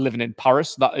 living in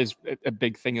Paris, that is a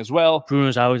big thing as well.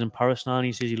 Bruno's always in Paris now, and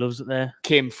he says he loves it there.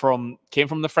 Came from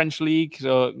the French league,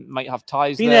 so might have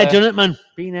ties there. Been there, done it, man.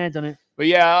 Been there, done it. But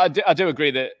yeah, I do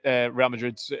agree that Real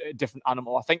Madrid's a different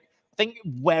animal. I think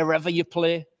wherever you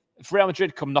play, if Real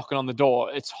Madrid come knocking on the door,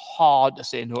 it's hard to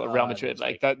say no to Real Madrid.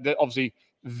 Like that, obviously,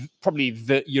 probably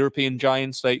the European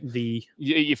giants. Like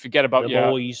you forget about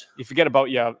boys. You forget about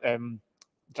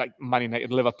like Man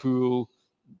United, Liverpool,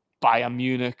 Bayern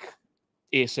Munich,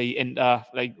 AC, Inter.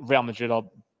 Like Real Madrid are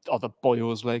the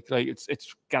boyos. Like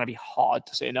it's gonna be hard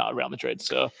to say no to Real Madrid.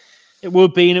 So it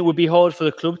would be, and it would be hard for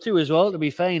the club too as well. To be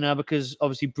fair, now because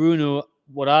obviously Bruno,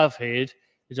 what I've heard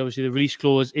is obviously the release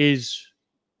clause is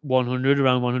around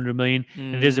 100 million.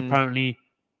 And it is apparently,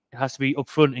 it has to be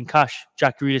upfront in cash.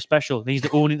 Jack Grealish special. That's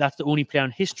the only player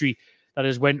in history that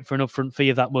has went for an upfront fee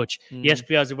of that much. Yes,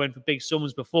 players have went for big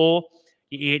sums before,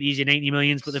 the 80s and 80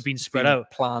 millions, but they've been spread out.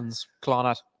 Plans,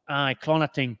 Klarnat. Aye,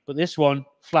 Klarnat thing. But this one,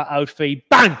 flat out fee,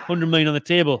 bang, 100 million on the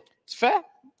table. It's fair.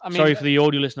 I mean, sorry for the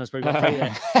audio listeners, but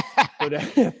I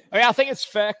think it's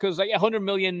fair because 100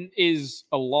 million is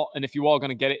a lot, and if you are going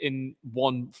to get it in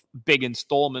one big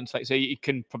installment, like say you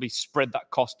can probably spread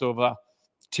that cost over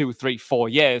 2, 3, 4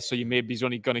 years, so you maybe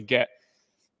only going to get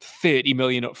 30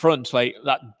 million up front. Like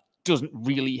that doesn't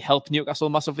really help Newcastle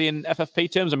massively in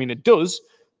FFP terms. I mean, it does,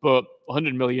 but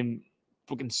 100 million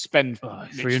we can spend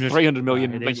 300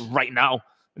 million right now,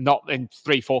 not in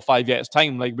 3, 4, 5 years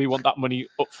time. Like we want that money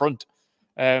up front.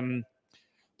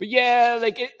 But yeah,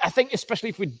 I think especially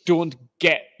if we don't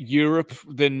get Europe,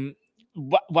 then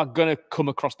we're going to come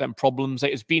across them problems.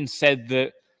 Like, it's been said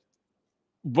that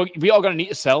we are going to need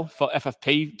to sell for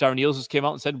FFP. Darren Eales has came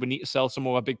out and said we need to sell some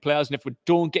of our big players. And if we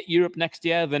don't get Europe next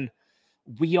year, then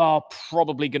we are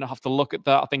probably going to have to look at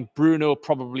that. I think Bruno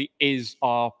probably is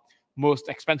our most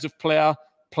expensive player.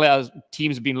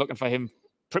 Teams have been looking for him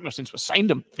pretty much since we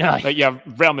signed him. Yeah. Like, yeah,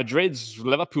 Real Madrid's,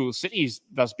 Liverpool, City's,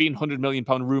 there's been £100 million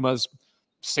rumours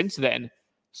since then.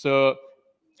 So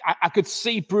I could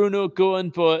see Bruno going,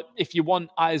 but if you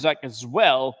want Isaac as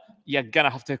well, you're going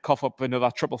to have to cough up another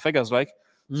triple figures, like.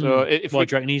 So if do you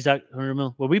reckon he's that 100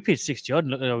 mil? Well, we paid 60 odd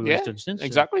and look at how we've done since.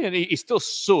 Exactly. And he's still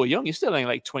so young. He's still only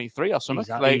like 23 or something.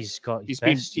 Exactly.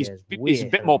 Like, he's a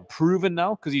bit more proven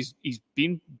now because he's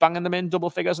been banging them in double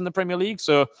figures in the Premier League.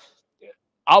 So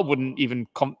I wouldn't even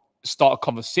start a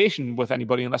conversation with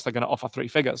anybody unless they're going to offer three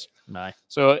figures. No.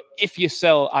 So if you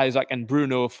sell Isaac and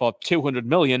Bruno for 200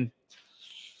 million,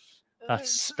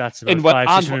 that's about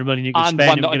 500-600 million you can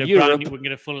spend. We can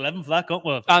get a full 11 for that, can't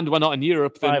we? And we're not in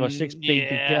Europe. 5 or 6 big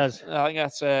players. I think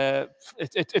that's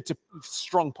it's a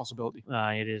strong possibility.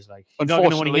 It is. Like,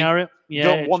 unfortunately,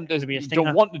 don't want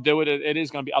to do it. It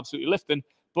is going to be absolutely lifting.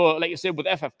 But like you said, with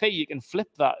FFP, you can flip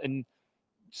that and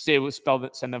say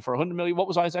send them for 100 million. What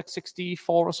was Isaac,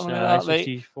 64 or something like that?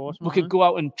 64. We could go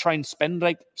out and try and spend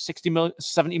like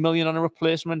 70 million on a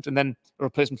replacement, and then a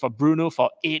replacement for Bruno for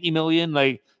 80 million,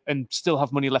 like, and still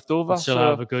have money left over. Still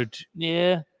have a good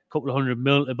couple of 100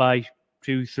 mil to buy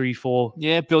 2, 3, 4.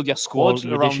 Yeah, build your squad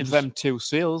around them two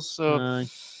sales. So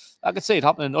I could see it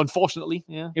happening. Unfortunately,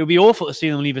 it would be awful to see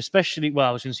them leave, especially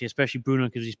Bruno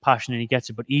because he's passionate and he gets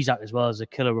it, but Isaac as well as a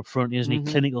killer up front, isn't he?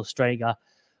 Clinical striker.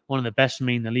 One of the best for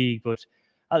me in the league, but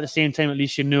at the same time, at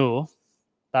least you know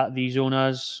that these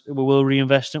owners will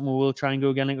reinvest it and we will try and go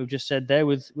again, like we've just said there,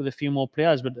 with a few more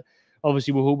players. But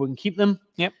obviously, we hope we can keep them.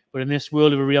 Yep. But in this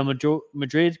world of a Real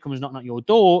Madrid comes knocking at your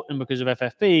door, and because of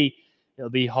FFP, it'll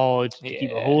be hard to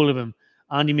keep a hold of him.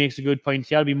 Andy makes a good point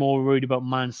here. I'd be more worried about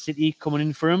Man City coming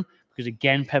in for him because,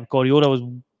 again, Pep Guardiola was...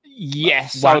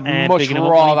 Yes, I would much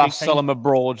rather sell him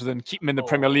abroad than keep him in the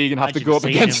Premier League and have to go up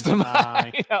against him.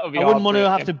 I wouldn't want to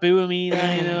have to boo him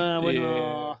either. You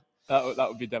know, that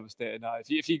would be devastating.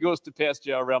 If he goes to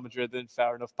PSG or Real Madrid, then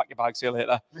fair enough, pack your bags, see you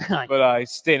later. But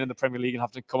staying in the Premier League and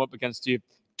have to come up against you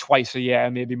twice a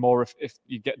year, maybe more if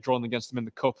you get drawn against them in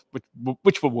the cup,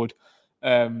 which we would.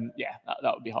 That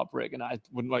would be heartbreaking. I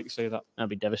wouldn't like to say that. That'd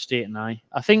be devastating. I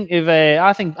think if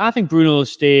I think Bruno will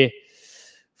stay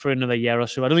for another year or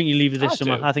so. I don't think you leave this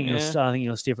summer. I think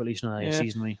he'll stay for at least another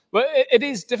season. But it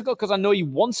is difficult because I know he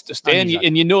wants to stay, and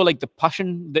you know, like the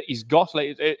passion that he's got,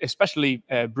 like especially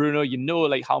Bruno. You know,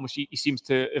 like how much he seems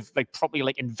to have like probably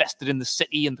like invested in the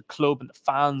city and the club and the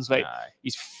fans. Like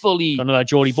he's fully got another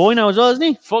Geordie boy now as well, isn't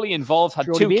he? Fully involved.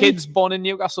 Had two kids born in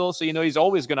Newcastle, so you know he's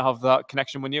always going to have that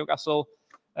connection with Newcastle.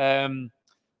 But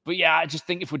yeah, I just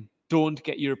think if we don't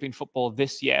get European football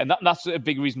this year, and that's a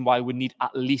big reason why we need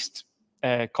at least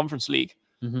Conference League.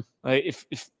 If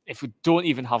we don't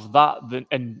even have that, then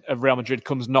and Real Madrid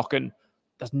comes knocking,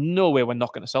 there's no way we're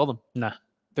not going to sell them. Nah,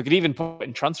 they could even put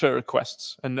in transfer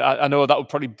requests, and I know that would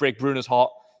probably break Bruno's heart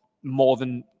more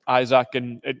than Isaac,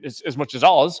 and as much as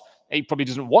ours. He probably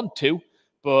doesn't want to,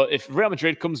 but if Real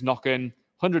Madrid comes knocking,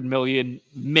 100 million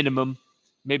minimum,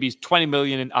 maybe it's 20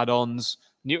 million in add-ons.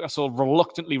 Newcastle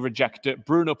reluctantly reject it.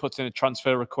 Bruno puts in a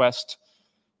transfer request.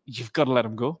 You've got to let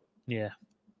him go. Yeah.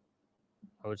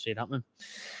 I would see it happening.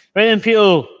 Right then,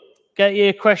 Peter, get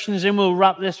your questions in. We'll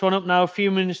wrap this one up now. A few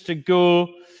minutes to go.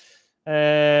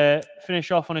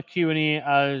 Finish off on a Q&A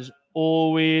as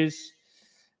always.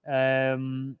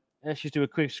 Let's just do a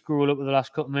quick scroll up with the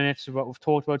last couple of minutes of what we've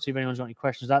talked about. See if anyone's got any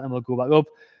questions on that, then we'll go back up.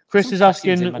 Chris is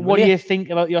asking, what do you think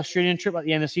about the Australian trip at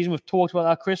the end of the season? We've talked about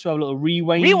that, Chris. We'll have a little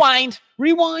rewind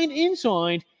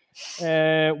inside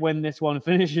when this one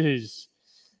finishes.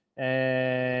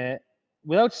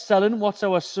 Without selling, what's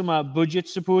our summer budget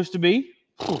supposed to be?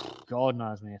 Oh, God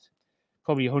knows, mate.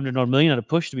 Probably 100 odd million at a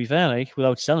push, to be fair, like,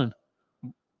 without selling.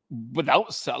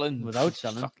 Without selling?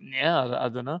 Yeah, I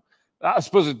don't know. I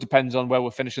suppose it depends on where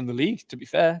we're finishing the league, to be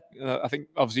fair. I think,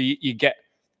 obviously, you get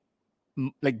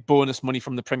like bonus money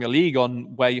from the Premier League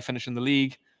on where you finish in the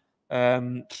league.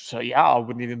 So, yeah, I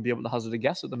wouldn't even be able to hazard a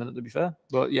guess at the minute, to be fair.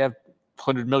 But, yeah,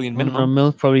 100 million minimum. 100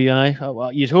 mil, probably,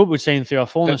 well, you'd hope we're saying 3 or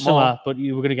 4 in the summer, but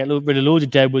you were going to get rid of loads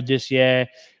of deadwood this year.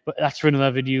 But that's for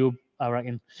another video, I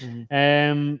reckon.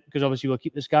 Because obviously we'll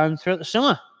keep this going throughout the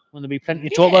summer when there'll be plenty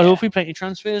to talk about, hopefully, plenty of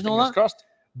transfers and all that. Crossed.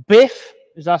 Biff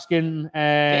is asking,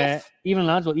 even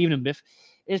lads, well, even Biff,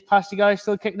 is Pasty Guy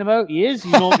still kicking about? He is.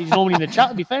 He's normally in the chat,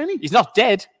 to be fair, isn't he? He's not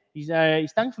dead. He's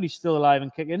thankfully still alive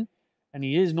and kicking. And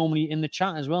he is normally in the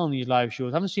chat as well in these live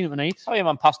shows. I haven't seen him tonight. Oh, yeah,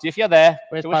 man, Pasty. If you're there,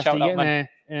 where's do a shout Pasty out, man.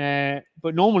 there?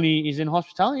 But normally he's in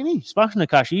hospitality, isn't he? Smashing the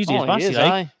cash easy as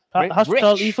Pasty.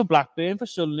 Hospitality for Blackburn, for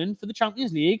Sunderland, for the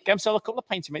Champions League. Get himself a couple of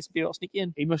pints, he might be able to sneak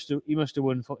in. He must have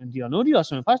won fucking deal. No deal,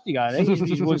 some Pasty guy. Eh?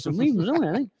 He's won some reasons, hasn't he?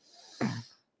 I think.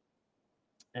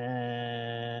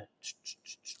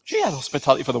 He had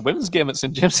hospitality for the women's game at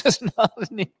St James's,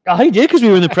 didn't he? Oh, he did, because we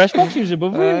were in the press box. He was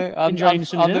above enjoying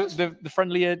some dinners. The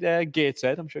friendly at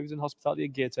Gateshead. I'm sure he was in hospitality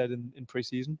at Gateshead in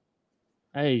pre-season.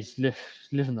 Hey, he's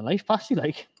living the life, Pasty,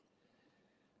 like.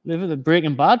 Living the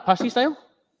Breaking Bad, Pasty style.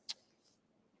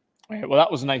 Right, well,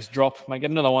 that was a nice drop. Might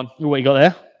get another one. What you got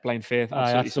there? Blind Faith.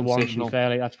 That's the one, to be fair.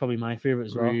 Like, that's probably my favourite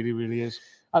as well. Really, really is.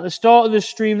 At the start of the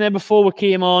stream there, before we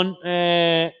came on,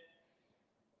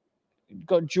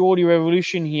 got Geordie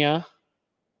Revolution here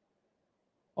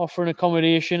offering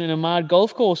accommodation in a mad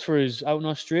golf course for us out in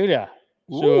Australia.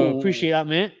 So appreciate that,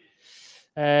 mate.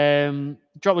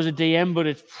 Drop us a DM, but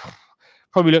it's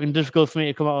probably looking difficult for me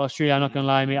to come out of Australia. I'm not going to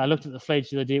lie, mate. I looked at the flights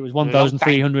the other day. It was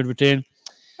 1,300 return.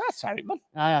 That's all right, man.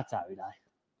 That's all right.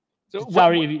 So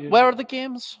where are the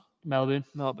games? Melbourne.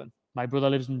 My brother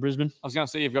lives in Brisbane. I was going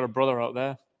to say you've got a brother out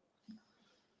there.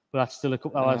 But that's still a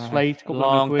couple hours flight.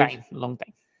 Long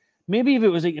time. Maybe if it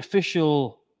was like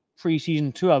official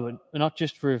pre-season tour, but not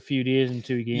just for a few days and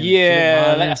 2 games.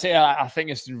 Yeah, like I say, I think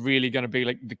it's really going to be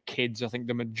like the kids. I think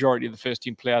the majority of the first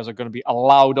team players are going to be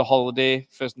allowed a holiday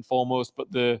first and foremost,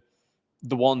 but the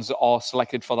ones that are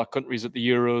selected for their countries at the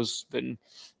Euros, then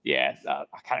yeah,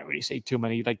 I can't really see too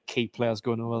many like key players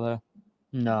going over there.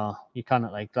 No, you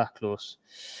cannot like that close.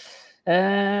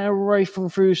 Rifling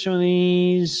through some of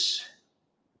these.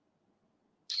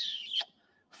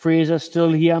 Fraser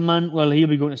still here, man. Well, he'll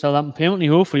be going to Southampton permanently,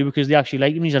 hopefully, because they actually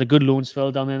like him. He's had a good loan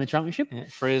spell down there in the Championship. Yeah,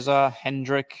 Fraser,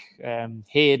 Hendrick,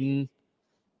 Hayden.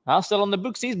 Still on the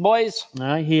books, these boys.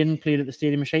 Hayden played at the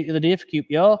Stadium of Shite the other day for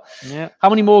QPR. Yeah. How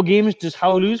many more games does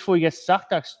Howe lose before he gets sacked?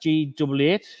 That's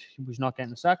G88. He was not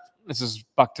getting sacked. This is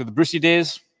back to the Brucey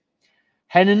days.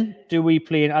 Hennon, do we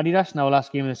play in Adidas? Now,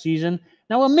 last game of the season.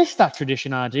 Now, I miss that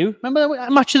tradition, I do. Remember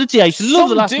that match of the day? I used to love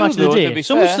the last match of the day.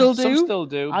 Some still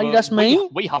do. Adidas me.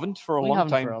 We haven't for a long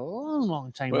time. For a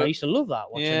long time. But I used to love that,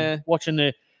 watching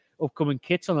the upcoming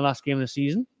kits on the last game of the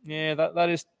season. Yeah, that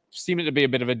is seeming to be a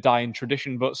bit of a dying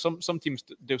tradition, but some teams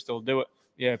do still do it.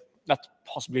 Yeah, that's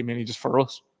possibly mainly just for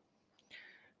us.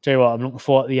 Tell you what, I'm looking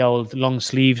forward to the old long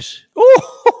sleeves.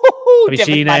 Have you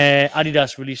seen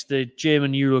Adidas released the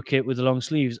German Euro kit with the long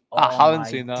sleeves? I haven't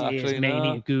seen that, actually. Mate, you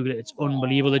need to Google it. It's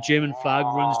unbelievable. The German flag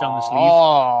runs down the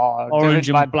sleeve. Orange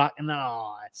and black. And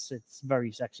it's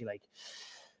very sexy. Like,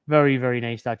 very, very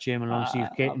nice, that German long sleeve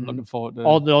kit. I'm looking forward to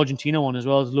it. The Argentina one as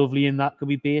well is lovely, and that could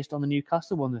be based on the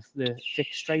Newcastle one, the thick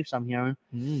stripes I'm hearing.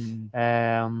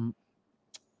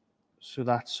 So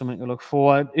that's something to look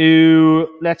forward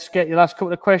to. Let's get your last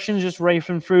couple of questions, just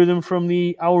rifling through them from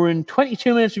the hour and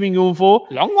 22 minutes we've been going for.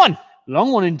 Long one.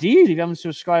 Long one indeed. If you haven't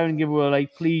subscribed and give a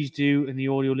like, please do. And the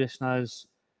audio listeners,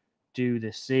 do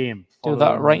the same. Do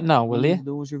that right now, will you?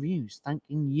 Those reviews.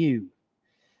 Thanking you.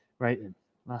 Right then.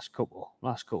 Last couple.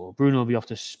 Bruno will be off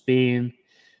to Spain.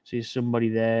 See somebody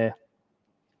there.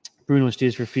 Bruno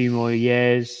stays for a few more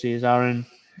years, says Aaron.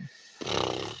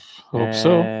 Hope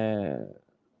so.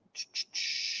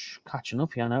 Catching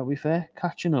up here now, to be fair.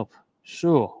 Catching up.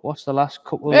 So, what's the last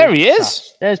couple? There he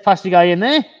is. There's Pasty guy in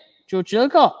there. Joe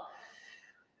Chilcott.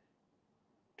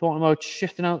 Talking about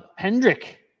shifting out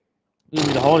Hendrick. It'll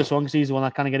be the hardest one because he's the one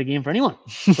that can't get a game for anyone.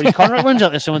 But his contract runs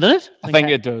out this summer, doesn't it? I think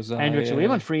it does. Hendrick's away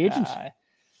on free agent.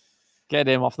 Get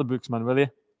him off the books, man, will you?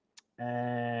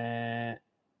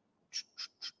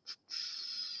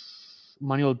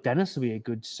 Manuel Dennis will be a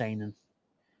good signing.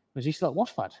 Was he still at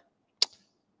Watford?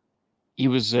 He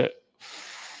was at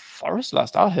Forest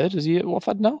last I heard. Is he at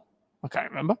Watford now? I can't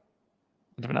remember.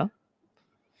 I don't know.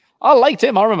 I liked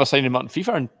him. I remember signing him out in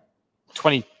FIFA in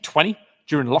 2020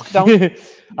 during lockdown.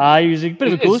 He was a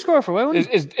bit of a goal scorer for a while,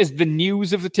 wasn't he? As the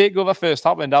news of the takeover first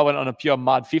happened, I went on a pure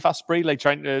mad FIFA spree, like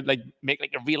trying to make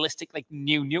like a realistic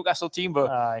new Newcastle team. But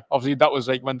obviously that was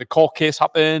like when the court case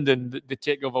happened and the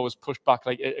takeover was pushed back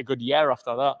like a good year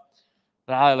after that.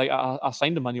 I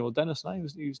signed him, Manuel Dennis.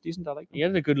 He was decent. I like him. He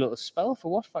had a good little spell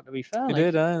for Watford, to be fair. He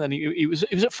did. Then he was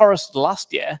at Forest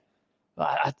last year.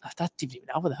 I didn't even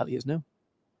know where the hell he is now.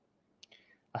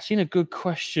 I seen a good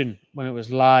question when it was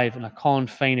live, and I can't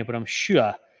find it, but I'm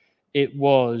sure it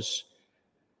was,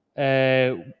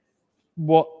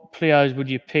 what players would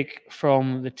you pick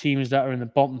from the teams that are in the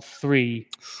bottom three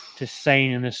to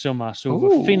sign in the summer? So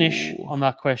we'll finish on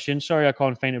that question. Sorry, I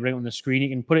can't find it right on the screen. You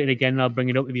can put it in again, and I'll bring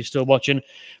it up if you're still watching.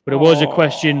 But it was a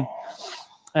question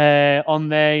on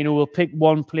there. You know, we'll pick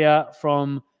one player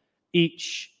from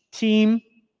each team.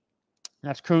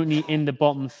 That's currently in the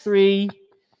bottom 3.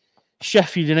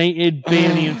 Sheffield United,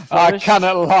 Burnley and Forest. I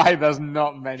cannot lie, there's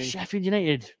not many. Sheffield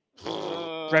United.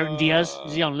 Broughton Diaz.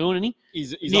 Is he on loan, isn't he?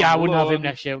 He's I on wouldn't loan. have him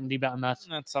next year. Wouldn't be better than that.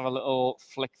 Let's have a little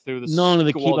flick through the None of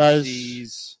the keepers.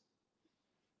 Sees.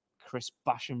 Chris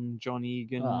Basham, John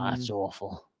Egan. Oh, that's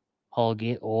awful.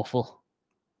 Holgate, awful.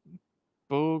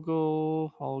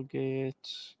 Bogle, Holgate.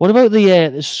 What about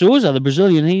the Souza, the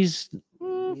Brazilian? He's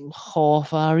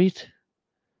half alright.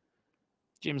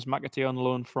 James McAtee on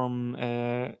loan from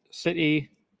City.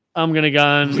 I'm gonna go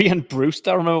on Ryan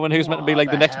Brewster. I remember when he was meant to be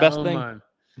like the next best thing. Man.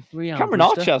 Cameron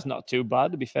Archer's not too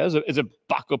bad, to be fair. Is a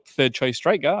backup third choice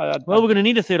striker. Well, we're gonna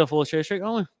need a third or fourth choice striker,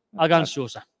 aren't we? I'll go on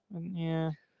Souza.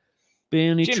 Yeah.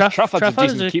 Burnley. James Trafford's a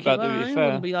decent keeper, to be fair.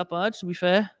 Wouldn't be that bad, to be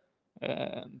fair.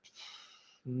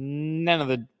 None of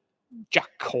the Jack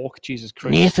Cork, Jesus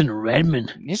Christ. Nathan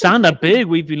Redmond. Sander Berg,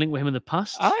 we've been linked with him in the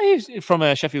past. He's from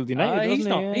Sheffield United, he's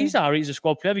not. he? He's alright. He's a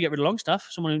squad player. We get rid of Longstaff.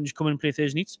 Someone who can just come in and play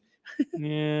Thursday nights.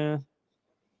 Yeah.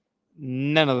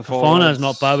 None of the Fofana's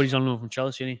not bad, but he's on loan from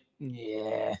Chelsea, isn't he?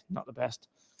 Yeah, not the best.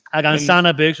 Again,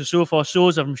 Sander Berg. So far,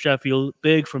 Souza from Sheffield,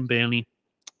 Berg from Burnley.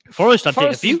 Forest, I'd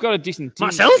take a few. You've got a decent team.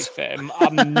 Matt Sells?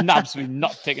 I'm absolutely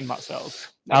not taking Matt Sells.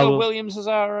 Williams is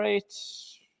alright.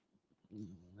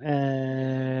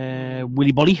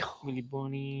 Willy Bolly. Willy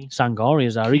Bonny. Sangari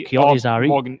is alright. Kyoto is alright.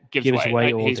 Morgan Gibbs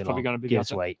White. He's probably going to be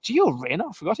Gibbs White. Gio Reyna.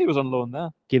 I forgot he was on loan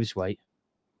there. Gibbs White.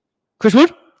 Chris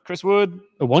Wood.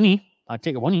 Awani. I'd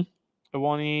take Awani.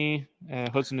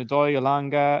 Hudson-Odoi,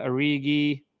 Alanga,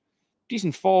 Origi.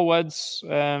 Decent forwards.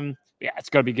 It's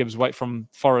got to be Gibbs White from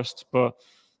Forest, but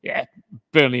yeah,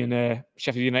 Burnley and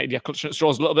Sheffield United, clutching at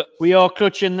straws a little bit. We are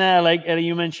clutching there, like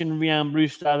you mentioned, Ryan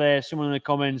Brewster there. Someone in the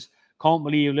comments can't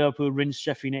believe Liverpool rinsed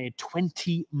Sheffield United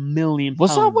 £20 million.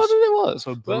 Was that what it was?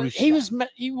 Well, he was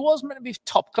meant to be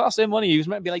top class in, wasn't he? He was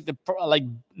meant to be like the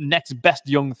next best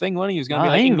young thing, wasn't he? He was going to be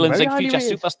like England's future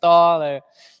superstar.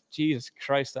 Jesus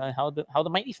Christ, how the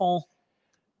mighty fall.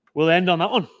 We'll end on that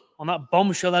one. On that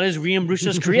bombshell that is Ryan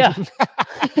Brewster's career.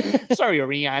 Sorry,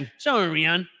 Ryan.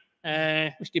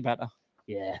 Wish you better.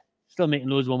 Yeah. Still making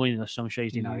loads more money than some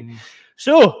shades, you know.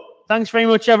 So, thanks very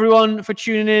much, everyone, for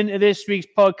tuning in to this week's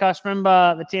podcast.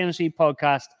 Remember, the TMC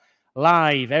podcast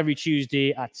live every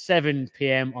Tuesday at 7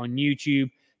 p.m. on YouTube.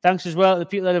 Thanks as well to the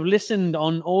people that have listened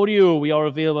on audio. We are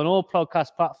available on all podcast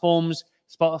platforms,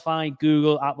 Spotify,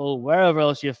 Google, Apple, wherever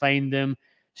else you find them.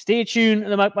 Stay tuned to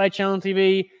the Magpie Channel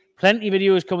TV. Plenty of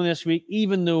videos coming this week,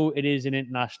 even though it is an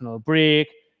international break.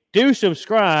 Do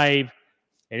subscribe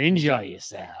and enjoy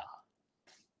yourself.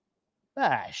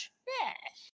 Bash. Yeah.